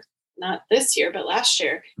year, not this year, but last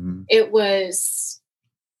year, it was,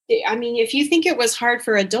 if you think it was hard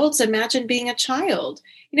for adults, imagine being a child.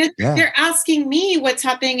 They're asking me what's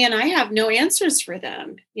happening and I have no answers for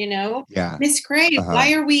them, Miss Gray,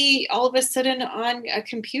 why are we all of a sudden on a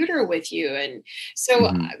computer with you? And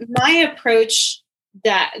so my approach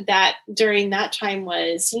that during that time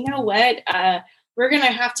was, you know what, we're going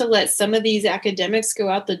to have to let some of these academics go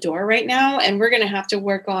out the door right now, and we're going to have to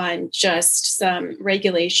work on just some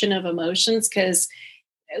regulation of emotions, because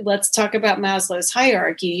let's talk about Maslow's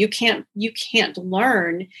hierarchy. You can't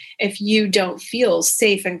learn if you don't feel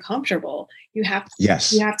safe and comfortable. You have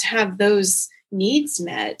to have those needs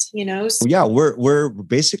met, you know? So, yeah, we're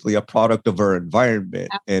basically a product of our environment.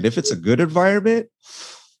 Absolutely. And if it's a good environment,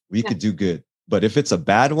 we could do good. But if it's a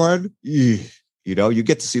bad one, you know, you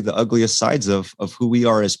get to see the ugliest sides of who we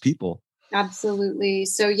are as people. Absolutely.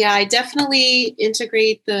 So yeah, I definitely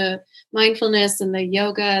integrate the mindfulness and the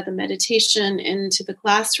yoga, the meditation into the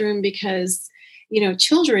classroom, because, you know,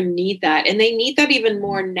 children need that. And they need that even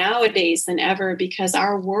more nowadays than ever, because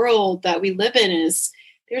our world that we live in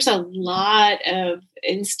there's a lot of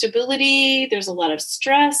instability. There's a lot of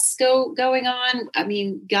stress going on. I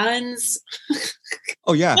mean, guns.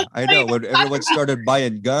 Oh yeah, I know. When everyone started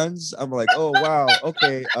buying guns, I'm like, oh wow,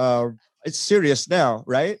 okay. It's serious now,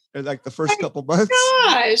 right? In like the first couple months.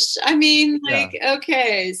 Gosh, I mean, like,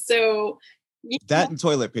 okay, so that and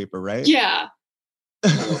toilet paper, right? Yeah.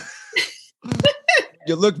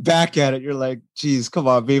 You look back at it, you're like, geez, come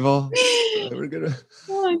on, people. We're gonna,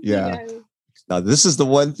 yeah. Now, this is the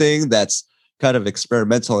one thing that's kind of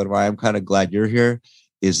experimental, and why I'm kind of glad you're here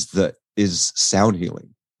is sound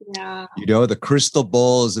healing. Yeah. You know, the crystal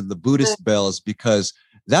bowls and the Buddhist bells, because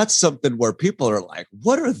that's something where people are like,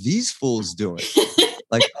 what are these fools doing?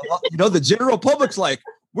 Like, you know, the general public's like,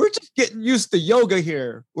 we're just getting used to yoga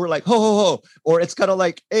here. We're like, ho, ho, ho. Or it's kind of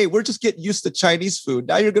like, hey, we're just getting used to Chinese food.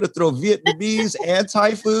 Now you're going to throw Vietnamese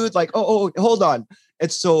anti food. Like, oh, hold on. And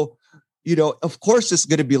so, you know, of course, it's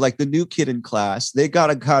going to be like the new kid in class. They got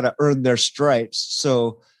to kind of earn their stripes.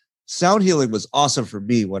 So sound healing was awesome for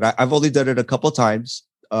me. When I've only done it a couple times.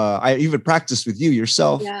 I even practiced with you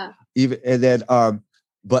yourself. Yeah.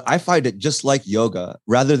 But I find it just like yoga,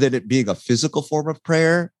 rather than it being a physical form of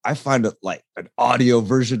prayer. I find it like an audio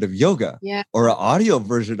version of yoga, or an audio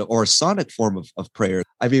version or a sonic form of prayer.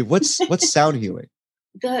 I mean, what's sound healing?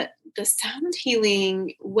 The sound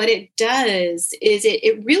healing, what it does is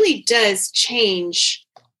it really does change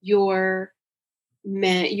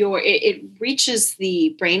it reaches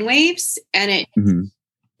the brain waves, and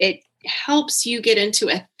it helps you get into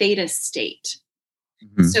a theta state.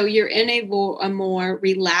 Mm-hmm. So you're in a more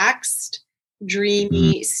relaxed,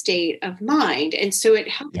 dreamy state of mind. And so it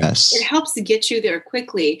helps get you there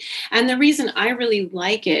quickly. And the reason I really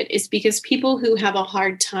like it is because people who have a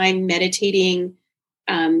hard time meditating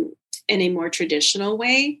in a more traditional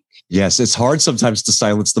way. Yes, it's hard sometimes to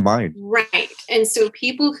silence the mind. Right. And so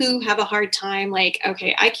people who have a hard time, like,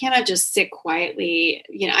 okay, I cannot just sit quietly.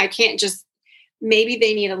 You know, I can't just, maybe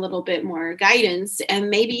they need a little bit more guidance, and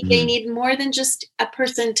maybe they need more than just a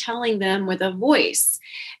person telling them with a voice.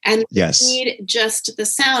 And they need just the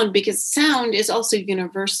sound, because sound is also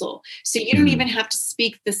universal. So you don't even have to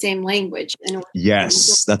speak the same language.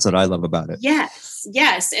 Yes, that's what I love about it.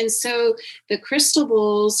 Yes. And so the crystal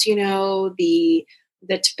bowls, you know, the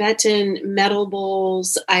Tibetan metal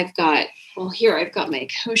bowls, I've got my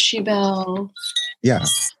Koshi bell. Yeah.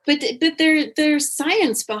 But there's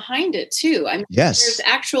science behind it too. I mean, there's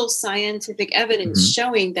actual scientific evidence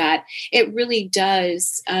showing that it really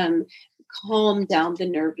does calm down the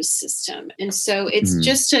nervous system. And so it's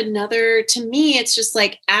just to me, it's just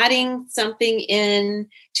like adding something in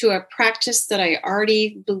to a practice that I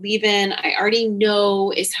already believe in, I already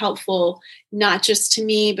know is helpful, not just to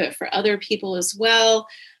me, but for other people as well.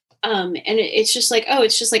 And it's just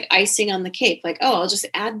like icing on the cake. Like, oh, I'll just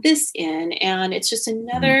add this in. And it's just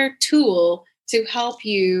another tool to help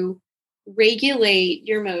you regulate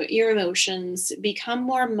your emotions, become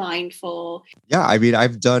more mindful. Yeah. I mean,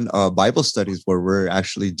 I've done Bible studies where we're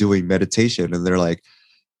actually doing meditation, and they're like,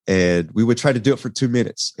 and we would try to do it for 2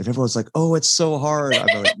 minutes. And everyone's like, oh, it's so hard.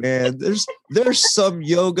 I'm like, man, there's some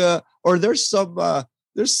yoga, or there's some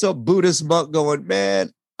Buddhist monk going,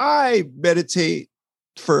 man, I meditate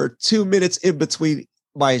for 2 minutes in between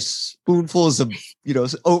my spoonfuls of, you know,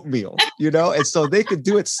 oatmeal, you know, and so they could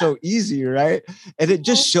do it so easy, right? And it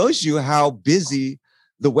just shows you how busy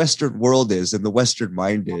the Western world is and the Western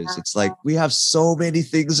mind is. It's like we have so many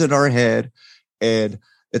things in our head, and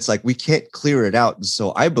it's like we can't clear it out. And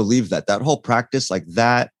so I believe that whole practice like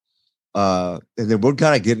that, and then we're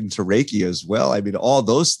gonna get into Reiki as well. I mean, all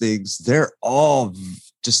those things, they're all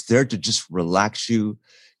just there to just relax you,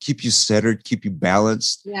 keep you centered, keep you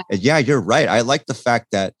balanced. Yeah. And yeah, you're right. I like the fact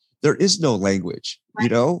that there is no language, you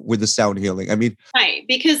know, with the sound healing. I mean, right.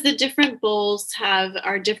 Because the different bowls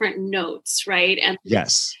are different notes, right? And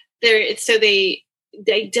yes, so they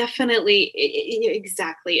they definitely,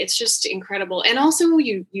 exactly. It's just incredible. And also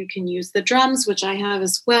you can use the drums, which I have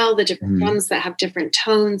as well, the different drums that have different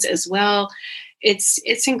tones as well.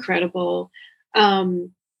 It's incredible.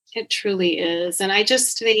 It truly is. And I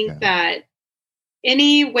just think that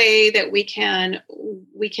any way that we can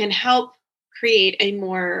help create a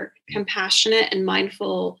more compassionate and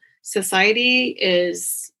mindful society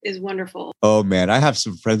is wonderful. Oh man, I have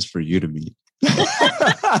some friends for you to meet.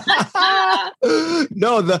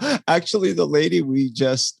 No, the lady we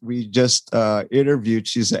just interviewed,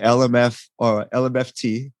 she's an LMF or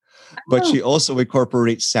LMFT, but she also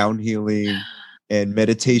incorporates sound healing and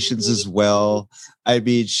meditations as well. I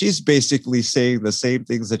mean, she's basically saying the same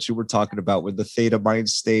things that you were talking about with the theta mind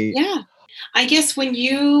state. Yeah. I guess when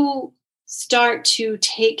you start to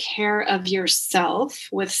take care of yourself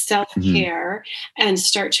with self-care and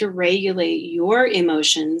start to regulate your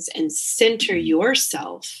emotions and center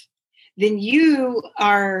yourself, then you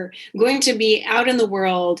are going to be out in the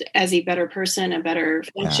world as a better person, a better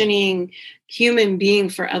functioning human being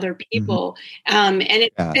for other people. And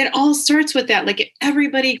it all starts with that. Like,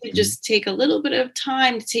 everybody could just take a little bit of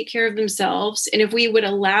time to take care of themselves. And if we would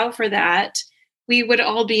allow for that, we would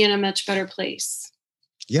all be in a much better place.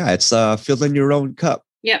 Yeah, it's filling your own cup.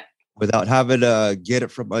 Yep. Without having to get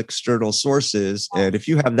it from external sources. And if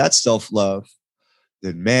you have that self-love,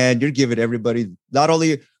 then man, you're giving everybody, not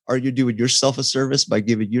only are you doing yourself a service by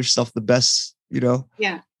giving yourself the best,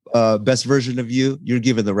 best version of you, you're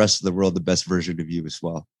giving the rest of the world the best version of you as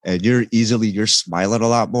well. And you're smiling a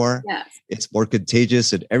lot more. Yes. It's more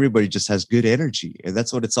contagious and everybody just has good energy. And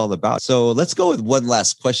that's what it's all about. So let's go with one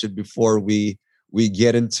last question before we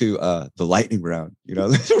get into the lightning round. We're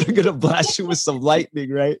going to blast you with some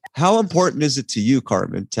lightning, right? How important is it to you,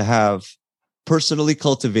 Carmen, to have personally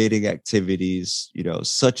cultivating activities,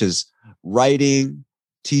 such as writing,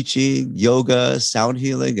 teaching, yoga, sound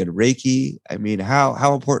healing, and Reiki? I mean,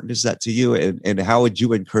 how important is that to you? And how would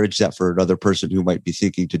you encourage that for another person who might be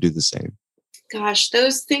thinking to do the same? Gosh,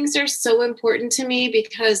 those things are so important to me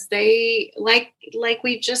because they, like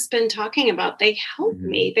we've just been talking about, they help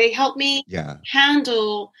me. They help me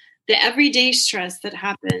handle the everyday stress that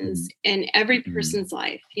happens in every person's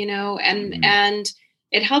life, and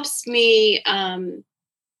it helps me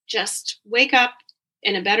just wake up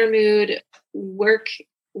in a better mood, work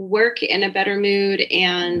in a better mood,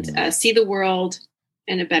 and see the world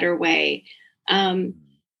in a better way. And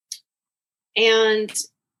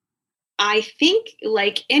I think,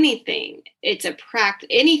 like anything, it's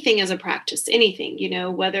anything is a practice, anything,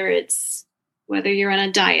 whether you're on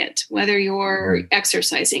a diet, whether you're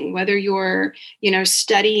exercising, whether you're,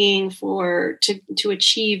 studying to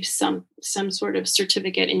achieve some sort of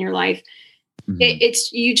certificate in your life.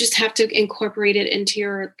 You just have to incorporate it into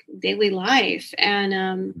your daily life.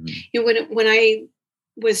 And, when I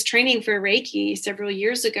was training for Reiki several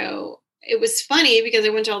years ago, it was funny because I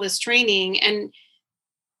went to all this training, and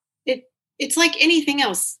it's like anything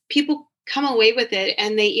else. People come away with it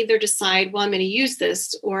and they either decide, well, I'm going to use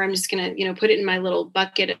this, or I'm just going to, put it in my little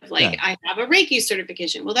bucket of I have a Reiki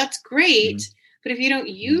certification. Well, that's great. But if you don't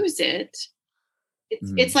use it,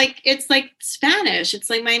 it's like Spanish. It's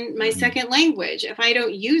like my second language. If I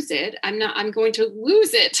don't use it, I'm going to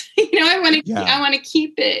lose it. I want to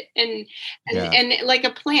keep it and like a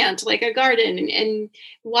plant, like a garden, and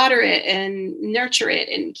water it and nurture it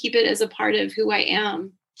and keep it as a part of who I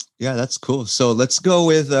am. Yeah, that's cool. So let's go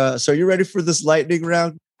with, so are you ready for this lightning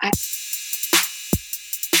round?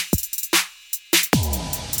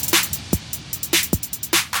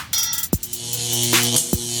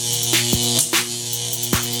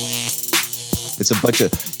 It's a bunch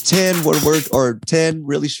of 10 one-word or 10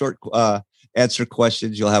 really short answer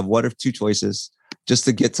questions. You'll have one of two choices just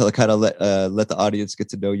to get to kind of let the audience get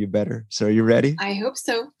to know you better. So are you ready? I hope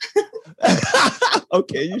so.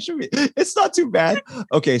 Okay, you should be. It's not too bad.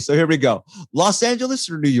 Okay, so here we go. Los Angeles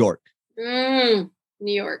or New York? New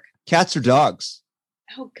York. Cats or dogs?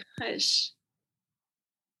 Oh, gosh.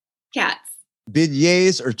 Cats.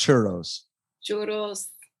 Beignets or churros? Churros.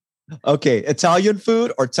 Okay, Italian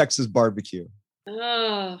food or Texas barbecue?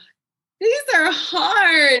 Oh, these are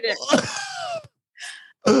hard.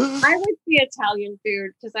 I would say Italian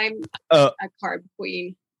food because I'm a carb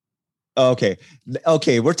queen. Okay,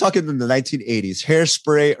 we're talking in the 1980s.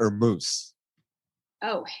 Hairspray or mousse?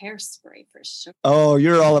 Oh, Hairspray for sure. Oh,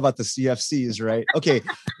 you're all about the CFCs, right? Okay,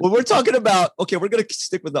 well, we're talking about, we're going to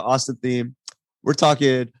stick with the Austin theme. We're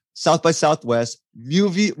talking South by Southwest,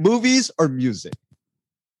 movies or music?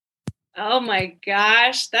 Oh my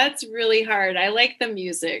gosh, that's really hard. I like the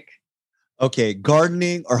music. Okay,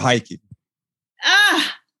 gardening or hiking?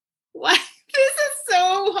 What? This is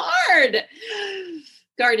so hard.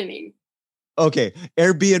 Gardening. Okay.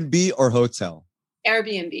 Airbnb or hotel?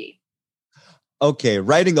 Airbnb. Okay.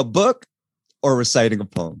 Writing a book or reciting a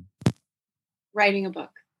poem? Writing a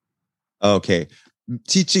book. Okay.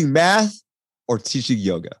 Teaching math or teaching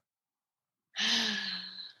yoga?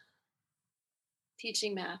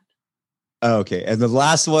 Teaching math. Okay. And the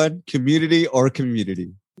last one, community or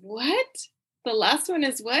community? What? The last one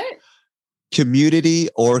is what? Community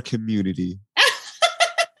or community?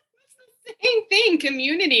 Same thing,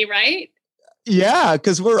 community, right? Yeah,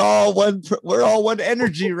 because we're all one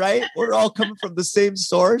energy, right? We're all coming from the same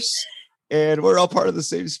source and we're all part of the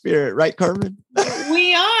same spirit, right, Carmen?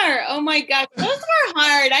 We are. Oh my God. Those were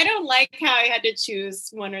hard. I don't like how I had to choose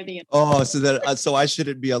one or the other. Oh, so I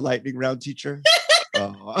shouldn't be a lightning round teacher?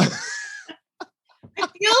 Oh. I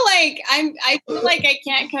feel like I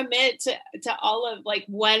can't commit to all of like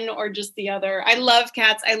one or just the other. I love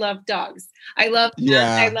cats. I love dogs. I love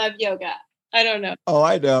math, I love yoga. I don't know. Oh,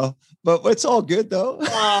 I know. But it's all good though.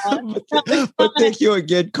 But thank you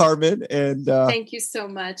again, Carmen. And thank you so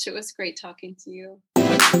much. It was great talking to you.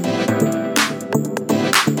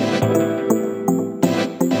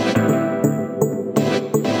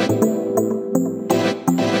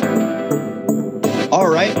 All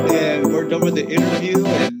right, and we're done with the interview.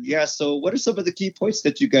 And yeah, so what are some of the key points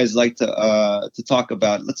that you guys like to talk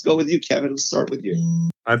about? Let's go with you, Kevin. Let's start with you.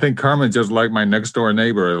 I think Carmen's just like my next door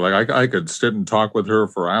neighbor. Like I could sit and talk with her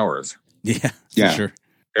for hours. Yeah, Yeah. sure.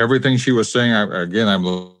 Everything she was saying, I'm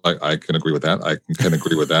like, I can agree with that. I can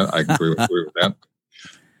agree with that. I can agree with that.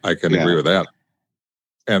 I can agree with that.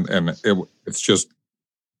 And it's just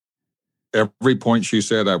every point she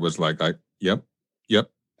said, I was like, yep.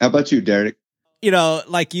 How about you, Derek? You know,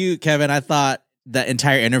 like you, Kevin, I thought that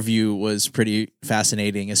entire interview was pretty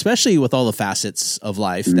fascinating, especially with all the facets of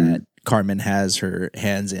life that Carmen has her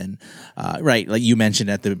hands in. Right, like you mentioned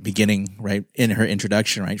at the beginning, right, in her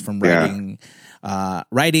introduction, right, from writing,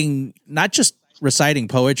 not just reciting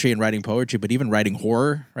poetry and writing poetry, but even writing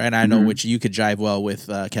horror, right? I know which you could jive well with,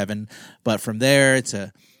 Kevin. But from there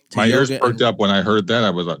to my ears perked up when I heard that. I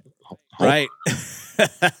was like, right.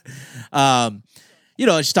 You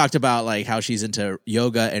know, she talked about like how she's into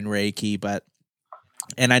yoga and Reiki,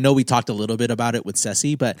 and I know we talked a little bit about it with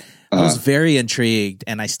Ceci, but I was very intrigued,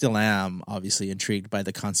 and I still am obviously intrigued by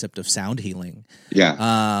the concept of sound healing.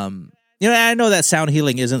 Yeah. You know, I know that sound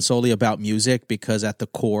healing isn't solely about music because at the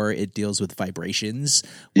core it deals with vibrations,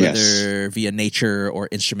 whether via nature or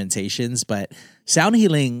instrumentations, but sound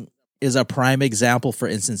healing is a prime example, for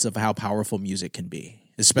instance, of how powerful music can be,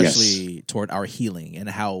 especially toward our healing and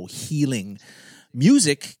how healing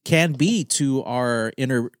music can be to our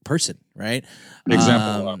inner person, right?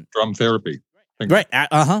 Example, drum therapy. Right.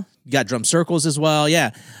 You got drum circles as well.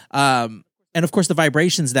 Yeah. And of course, the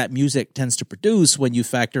vibrations that music tends to produce when you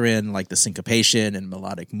factor in like the syncopation and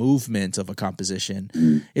melodic movement of a composition,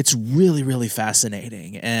 it's really, really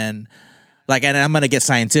fascinating. And I'm going to get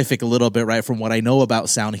scientific a little bit, right, from what I know about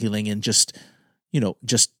sound healing and just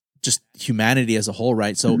humanity as a whole,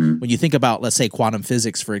 right? So when you think about, let's say, quantum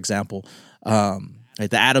physics, for example, the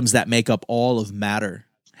atoms that make up all of matter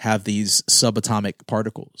have these subatomic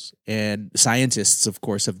particles. And scientists, of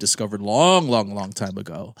course, have discovered long time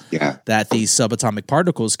ago that these subatomic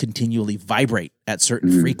particles continually vibrate at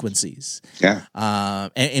certain frequencies. Yeah.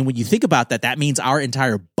 And when you think about that, that means our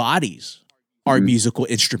entire bodies are musical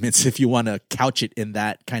instruments, if you want to couch it in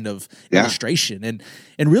that kind of illustration.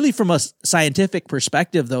 And really from a scientific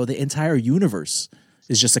perspective, though, the entire universe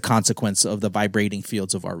is just a consequence of the vibrating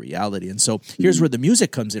fields of our reality. And so here's where the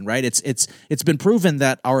music comes in, right? It's been proven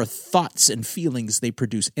that our thoughts and feelings, they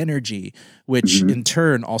produce energy, which in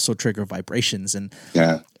turn also trigger vibrations. And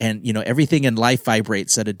you know, everything in life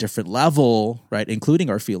vibrates at a different level, right? Including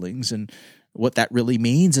our feelings. And what that really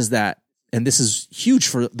means is that, and this is huge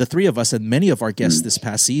for the three of us and many of our guests this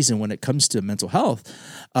past season when it comes to mental health,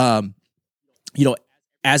 you know,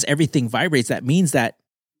 as everything vibrates, that means that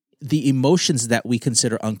the emotions that we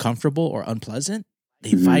consider uncomfortable or unpleasant,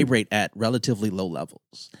 they vibrate at relatively low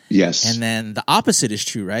levels. Yes. And then the opposite is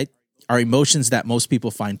true, right? Our emotions that most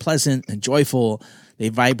people find pleasant and joyful, they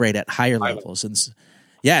vibrate at higher levels. And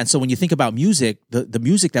so when you think about music, the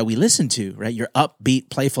music that we listen to, right? Your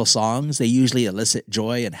upbeat, playful songs, they usually elicit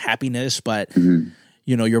joy and happiness, but you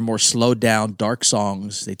know, your more slowed down, dark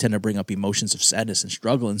songs, they tend to bring up emotions of sadness and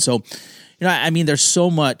struggle. And so, you know, I mean, there's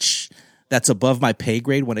so much that's above my pay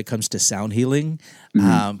grade when it comes to sound healing.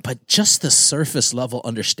 But just the surface level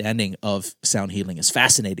understanding of sound healing is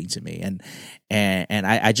fascinating to me. And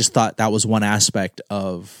I just thought that was one aspect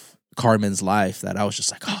of Carmen's life that I was just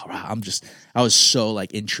like, oh, wow, I was so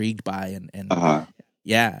like intrigued by and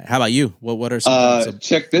Yeah. How about you? What are some?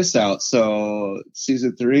 Check this out. So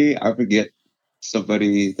season 3, I forget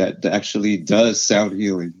somebody that actually does sound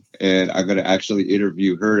healing, and I'm going to actually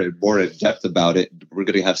interview her and more in depth about it. We're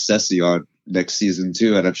going to have Ceci on next season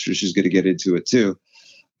too, and I'm sure she's going to get into it too.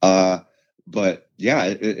 But yeah,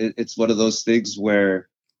 it's one of those things where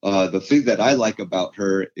the thing that I like about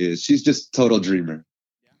her is she's just a total dreamer.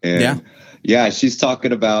 And yeah, she's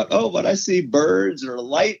talking about, when I see birds or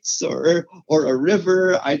lights or a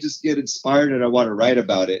river, I just get inspired and I want to write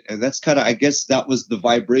about it. And that's kind of, I guess that was the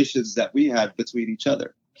vibrations that we had between each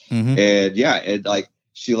other. Mm-hmm. And yeah, and like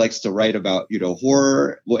she likes to write about,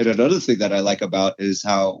 horror. Well, and another thing that I like about is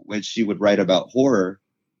how when she would write about horror,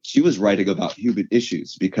 she was writing about human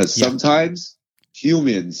issues, because sometimes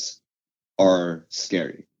humans are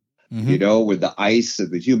scary. Mm-hmm. With the ICE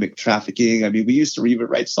and the human trafficking. I mean, we used to even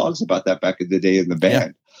write songs about that back in the day in the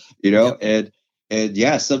band, and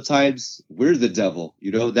yeah, sometimes we're the devil,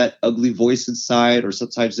 that ugly voice inside, or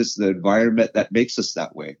sometimes it's the environment that makes us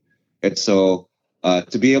that way. And so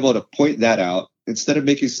to be able to point that out, instead of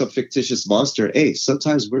making some fictitious monster, hey,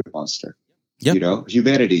 sometimes we're a monster,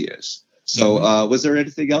 humanity is. So was there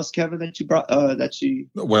anything else, Kevin, that you brought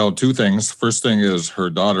Well, 2 things. First thing is her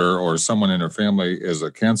daughter or someone in her family is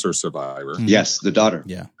a cancer survivor. Mm-hmm. Yes, the daughter.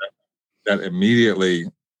 Yeah. That immediately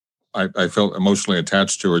I felt emotionally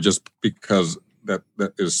attached to her, just because that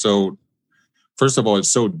is so, first of all,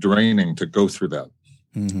 it's so draining to go through that.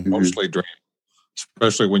 Mm-hmm. Emotionally draining.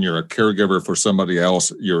 Especially when you're a caregiver for somebody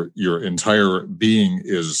else, your entire being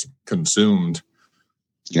is consumed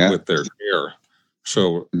with their care.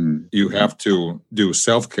 So you have to do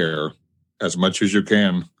self-care as much as you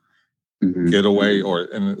can, get away.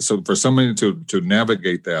 And so for somebody to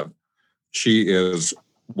navigate that, she is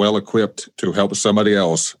well equipped to help somebody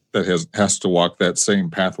else that has to walk that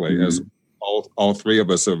same pathway as all 3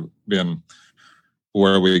 of us have been,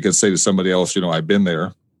 where we could say to somebody else, I've been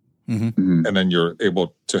there. Mm-hmm. And then you're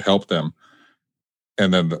able to help them.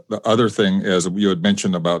 And then the other thing is, you had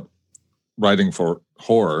mentioned about writing for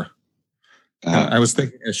horror. I was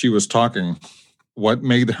thinking as she was talking, what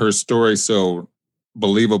made her story so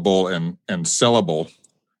believable and sellable?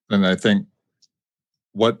 And I think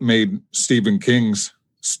what made Stephen King's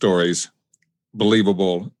stories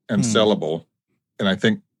believable and sellable, and I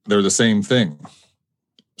think they're the same thing.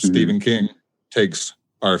 Stephen King takes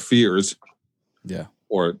our fears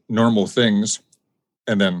or normal things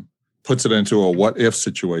and then puts it into a what-if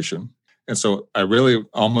situation. And so I really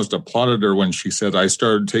almost applauded her when she said, I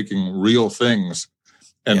started taking real things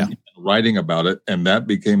and writing about it, and that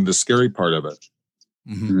became the scary part of it.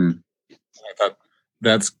 Mm-hmm. I thought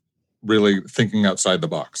that's really thinking outside the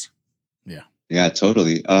box. Yeah. Yeah,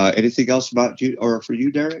 totally. Anything else about you or for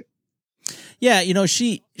you, Derek? Yeah,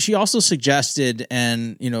 she also suggested,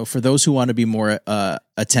 and for those who want to be more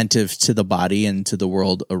attentive to the body and to the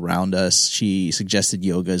world around us, she suggested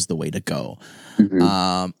yoga is the way to go.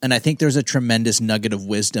 Mm-hmm. And I think there's a tremendous nugget of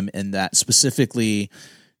wisdom in that, specifically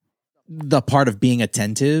the part of being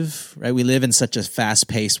attentive, right? We live in such a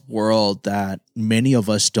fast-paced world that many of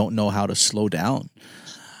us don't know how to slow down.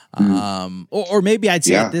 Or maybe I'd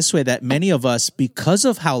say it this way, that many of us, because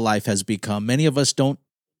of how life has become, many of us don't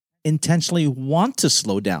intentionally want to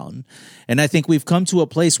slow down. And I think we've come to a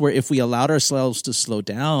place where if we allowed ourselves to slow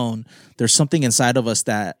down, there's something inside of us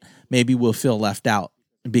that maybe we'll feel left out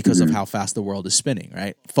because of how fast the world is spinning,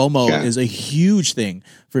 right? FOMO is a huge thing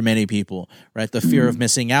for many people, right? The fear of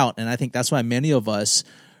missing out. And I think that's why many of us,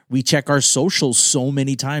 we check our socials so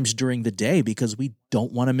many times during the day because we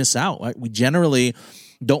don't want to miss out, right? We generally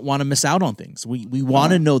don't want to miss out on things. We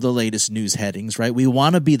want to know the latest news headings, right? We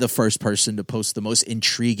want to be the first person to post the most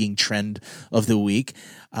intriguing trend of the week.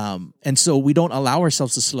 And so we don't allow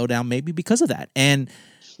ourselves to slow down maybe because of that. And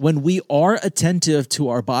when we are attentive to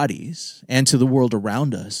our bodies and to the world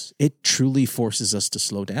around us, it truly forces us to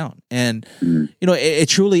slow down. And, it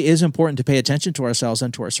truly is important to pay attention to ourselves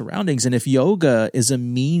and to our surroundings. And if yoga is a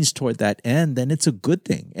means toward that end, then it's a good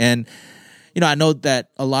thing. And, I know that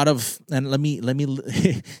a lot of, and let me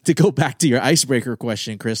to go back to your icebreaker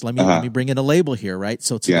question, Chris, let me bring in a label here, right?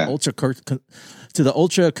 So to the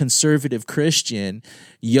ultra conservative Christian,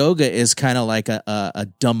 yoga is kind of like a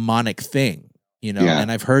demonic thing.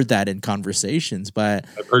 And I've heard that in conversations, but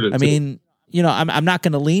I've heard it too. I'm not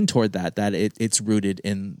going to lean toward that it's rooted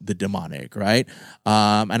in the demonic, right?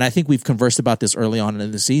 And I think we've conversed about this early on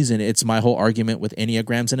in the season. It's my whole argument with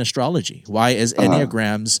Enneagrams and astrology. Why is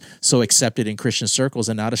Enneagrams so accepted in Christian circles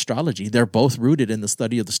and not astrology? They're both rooted in the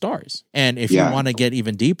study of the stars. And if you want to get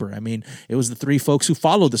even deeper, I mean, it was the 3 folks who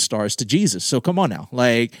followed the stars to Jesus. So come on now.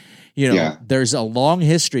 There's a long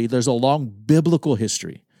history. There's a long biblical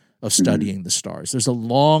history of studying the stars. There's a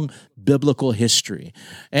long biblical history.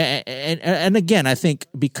 And again, I think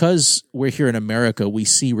because we're here in America, we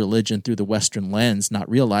see religion through the Western lens, not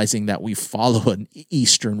realizing that we follow an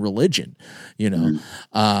Eastern religion, you know.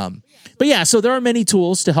 But yeah, so there are many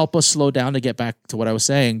tools to help us slow down, to get back to what I was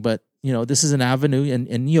saying. But, you know, this is an avenue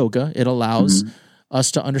in yoga. It allows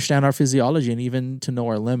us to understand our physiology and even to know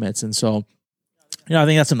our limits. And so, you know, I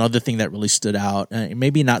think that's another thing that really stood out.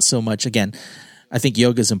 Maybe not so much, again, I think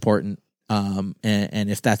yoga is important. And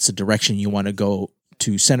if that's the direction you want to go,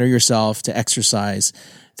 to center yourself, to exercise,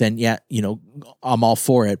 then yeah, you know, I'm all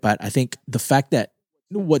for it. But I think the fact that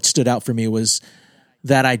what stood out for me was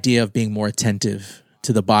that idea of being more attentive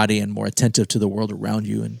to the body and more attentive to the world around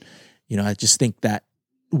you. And, you know, I just think that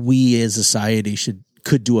we as a society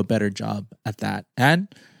could do a better job at that. And,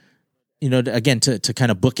 you know, again, to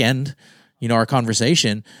kind of bookend, you know, our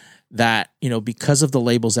conversation, that, you know, because of the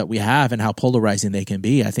labels that we have and how polarizing they can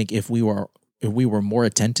be, I think if we were more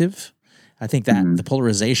attentive, I think that the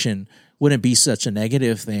polarization wouldn't be such a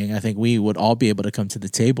negative thing. I think we would all be able to come to the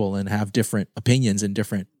table and have different opinions and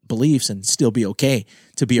different beliefs and still be okay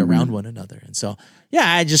to be around one another. And so,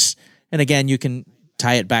 yeah, and again, you can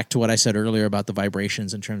tie it back to what I said earlier about the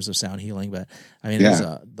vibrations in terms of sound healing, but I mean, there's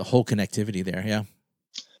the whole connectivity there. Yeah.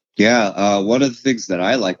 Yeah, one of the things that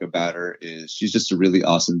I like about her is she's just a really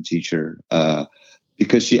awesome teacher,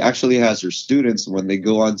 because she actually has her students, when they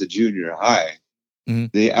go on to junior high,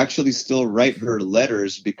 they actually still write her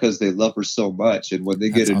letters because they love her so much. And when they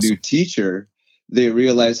get a new teacher, they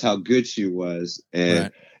realize how good she was.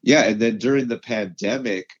 And and then during the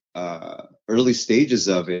pandemic, early stages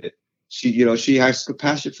of it, she has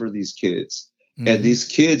compassion for these kids. And these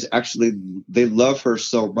kids actually, they love her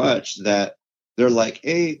so much that they're like,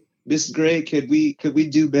 "Hey, Miss Gray, could we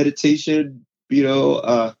do meditation,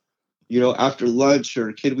 after lunch,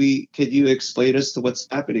 or can you explain us to what's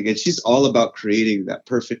happening?" And she's all about creating that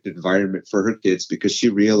perfect environment for her kids, because she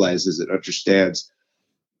realizes and understands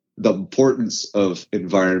the importance of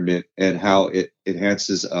environment and how it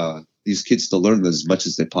enhances these kids to learn as much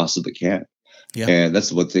as they possibly can. Yeah. And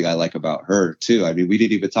that's one thing I like about her too. I mean, we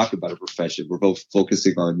didn't even talk about her profession. We're both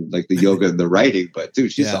focusing on like the yoga and the writing, but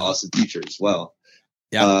dude, she's an awesome teacher as well.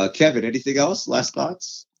 Yeah. Kevin, anything else? Last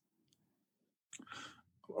thoughts?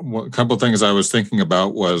 Well, a couple of things I was thinking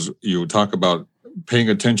about was you talk about paying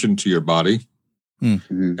attention to your body.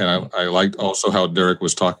 And I liked also how Derek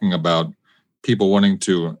was talking about people wanting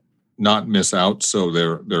to not miss out. So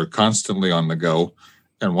they're constantly on the go.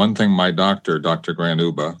 And one thing my doctor, Dr. Grant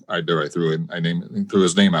Uba, I threw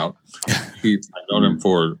his name out. I've known him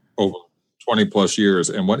for over 20 plus years.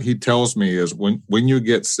 And what he tells me is when you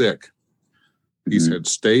get sick, he said,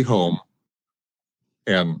 stay home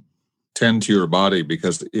and tend to your body,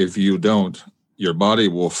 because if you don't, your body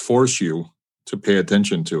will force you to pay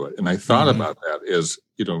attention to it. And I thought about that is,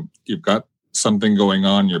 you've got something going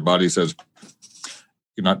on. Your body says,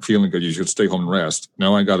 you're not feeling good. You should stay home and rest.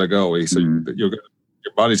 No, I got to go. He said,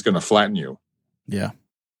 your body's going to flatten you. Yeah.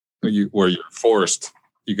 Where you're forced,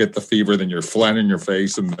 you get the fever, then you're flat in your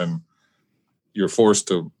face, and then you're forced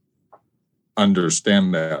to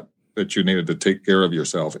understand that you needed to take care of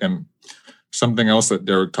yourself. And something else that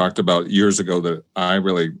Derek talked about years ago that I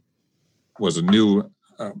really was a new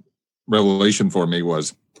revelation for me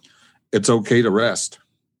was it's okay to rest.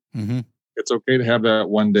 It's okay to have that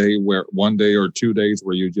one day or 2 days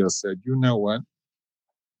where you just said, you know what?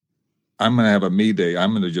 I'm going to have a me day.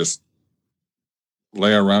 I'm going to just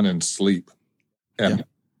lay around and sleep. And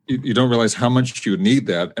you don't realize how much you need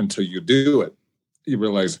that until you do it. You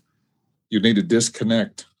realize you need to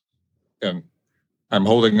disconnect. And I'm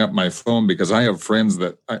holding up my phone because I have friends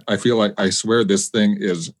that I feel like I swear this thing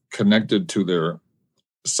is connected to their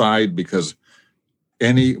side, because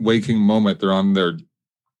any waking moment they're on there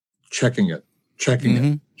checking it.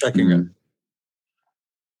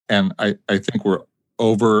 And I think we're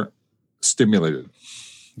overstimulated.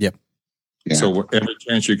 Yep. Yeah. So every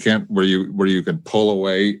chance you can, where you can pull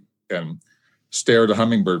away and stare at a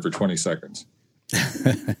hummingbird for 20 seconds.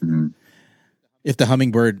 If the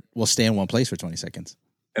hummingbird will stay in one place for 20 seconds.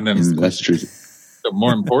 And then that's true. The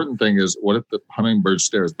more important thing is, what if the hummingbird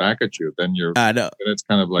stares back at you? Then then it's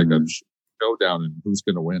kind of like a showdown, and who's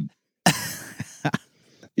going to win?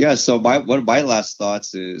 Yeah. So one of my last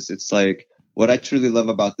thoughts is, it's like, what I truly love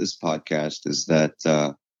about this podcast is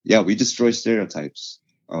that, we destroy stereotypes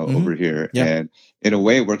over here. Yeah. And in a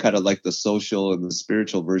way, we're kind of like the social and the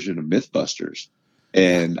spiritual version of Mythbusters.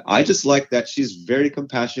 And I just like that she's very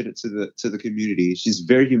compassionate to the community. She's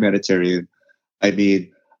very humanitarian. I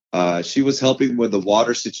mean, she was helping with the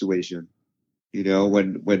water situation,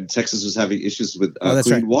 when Texas was having issues with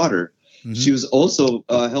clean water. she was also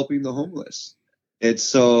helping the homeless. And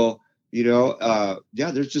so,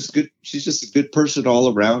 there's just good. She's just a good person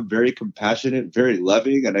all around, very compassionate, very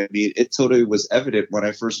loving. And I mean, it totally was evident when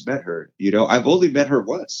I first met her. I've only met her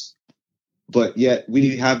once, but yet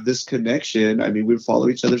we have this connection. I mean, we follow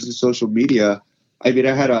each other through social media. I mean,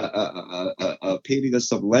 I had a painting of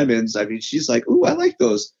some lemons. I mean, she's like, "Ooh, I like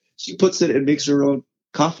those." She puts it and makes her own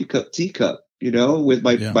coffee cup, teacup, with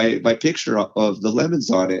my picture of the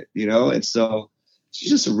lemons on it, And so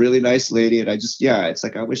she's just a really nice lady. And it's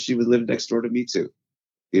like, I wish she would live next door to me too,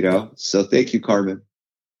 So thank you, Carmen.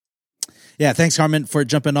 Yeah. Thanks, Carmen, for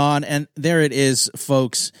jumping on. And there it is,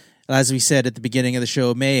 folks. As we said at the beginning of the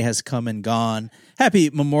show, May has come and gone. Happy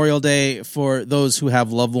Memorial Day for those who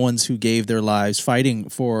have loved ones who gave their lives fighting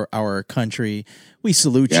for our country. We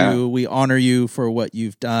salute you. We honor you for what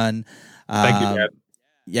you've done. Thank you, Dad.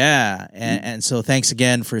 Yeah. And so thanks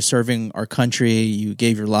again for serving our country. You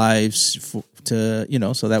gave your lives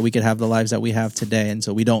so that we could have the lives that we have today. And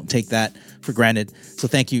so we don't take that for granted. So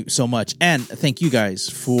thank you so much. And thank you guys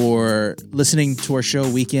for listening to our show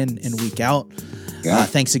week in and week out.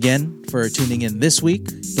 Thanks again for tuning in this week.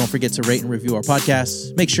 Don't forget to rate and review our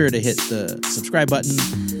podcast. Make sure to hit the subscribe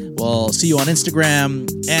button. We'll see you on Instagram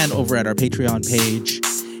and over at our Patreon page.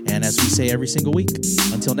 And as we say every single week,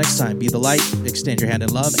 until next time, be the light, extend your hand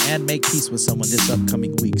in love, and make peace with someone this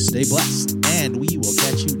upcoming week. Stay blessed, and we will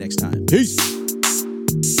catch you next time. Peace.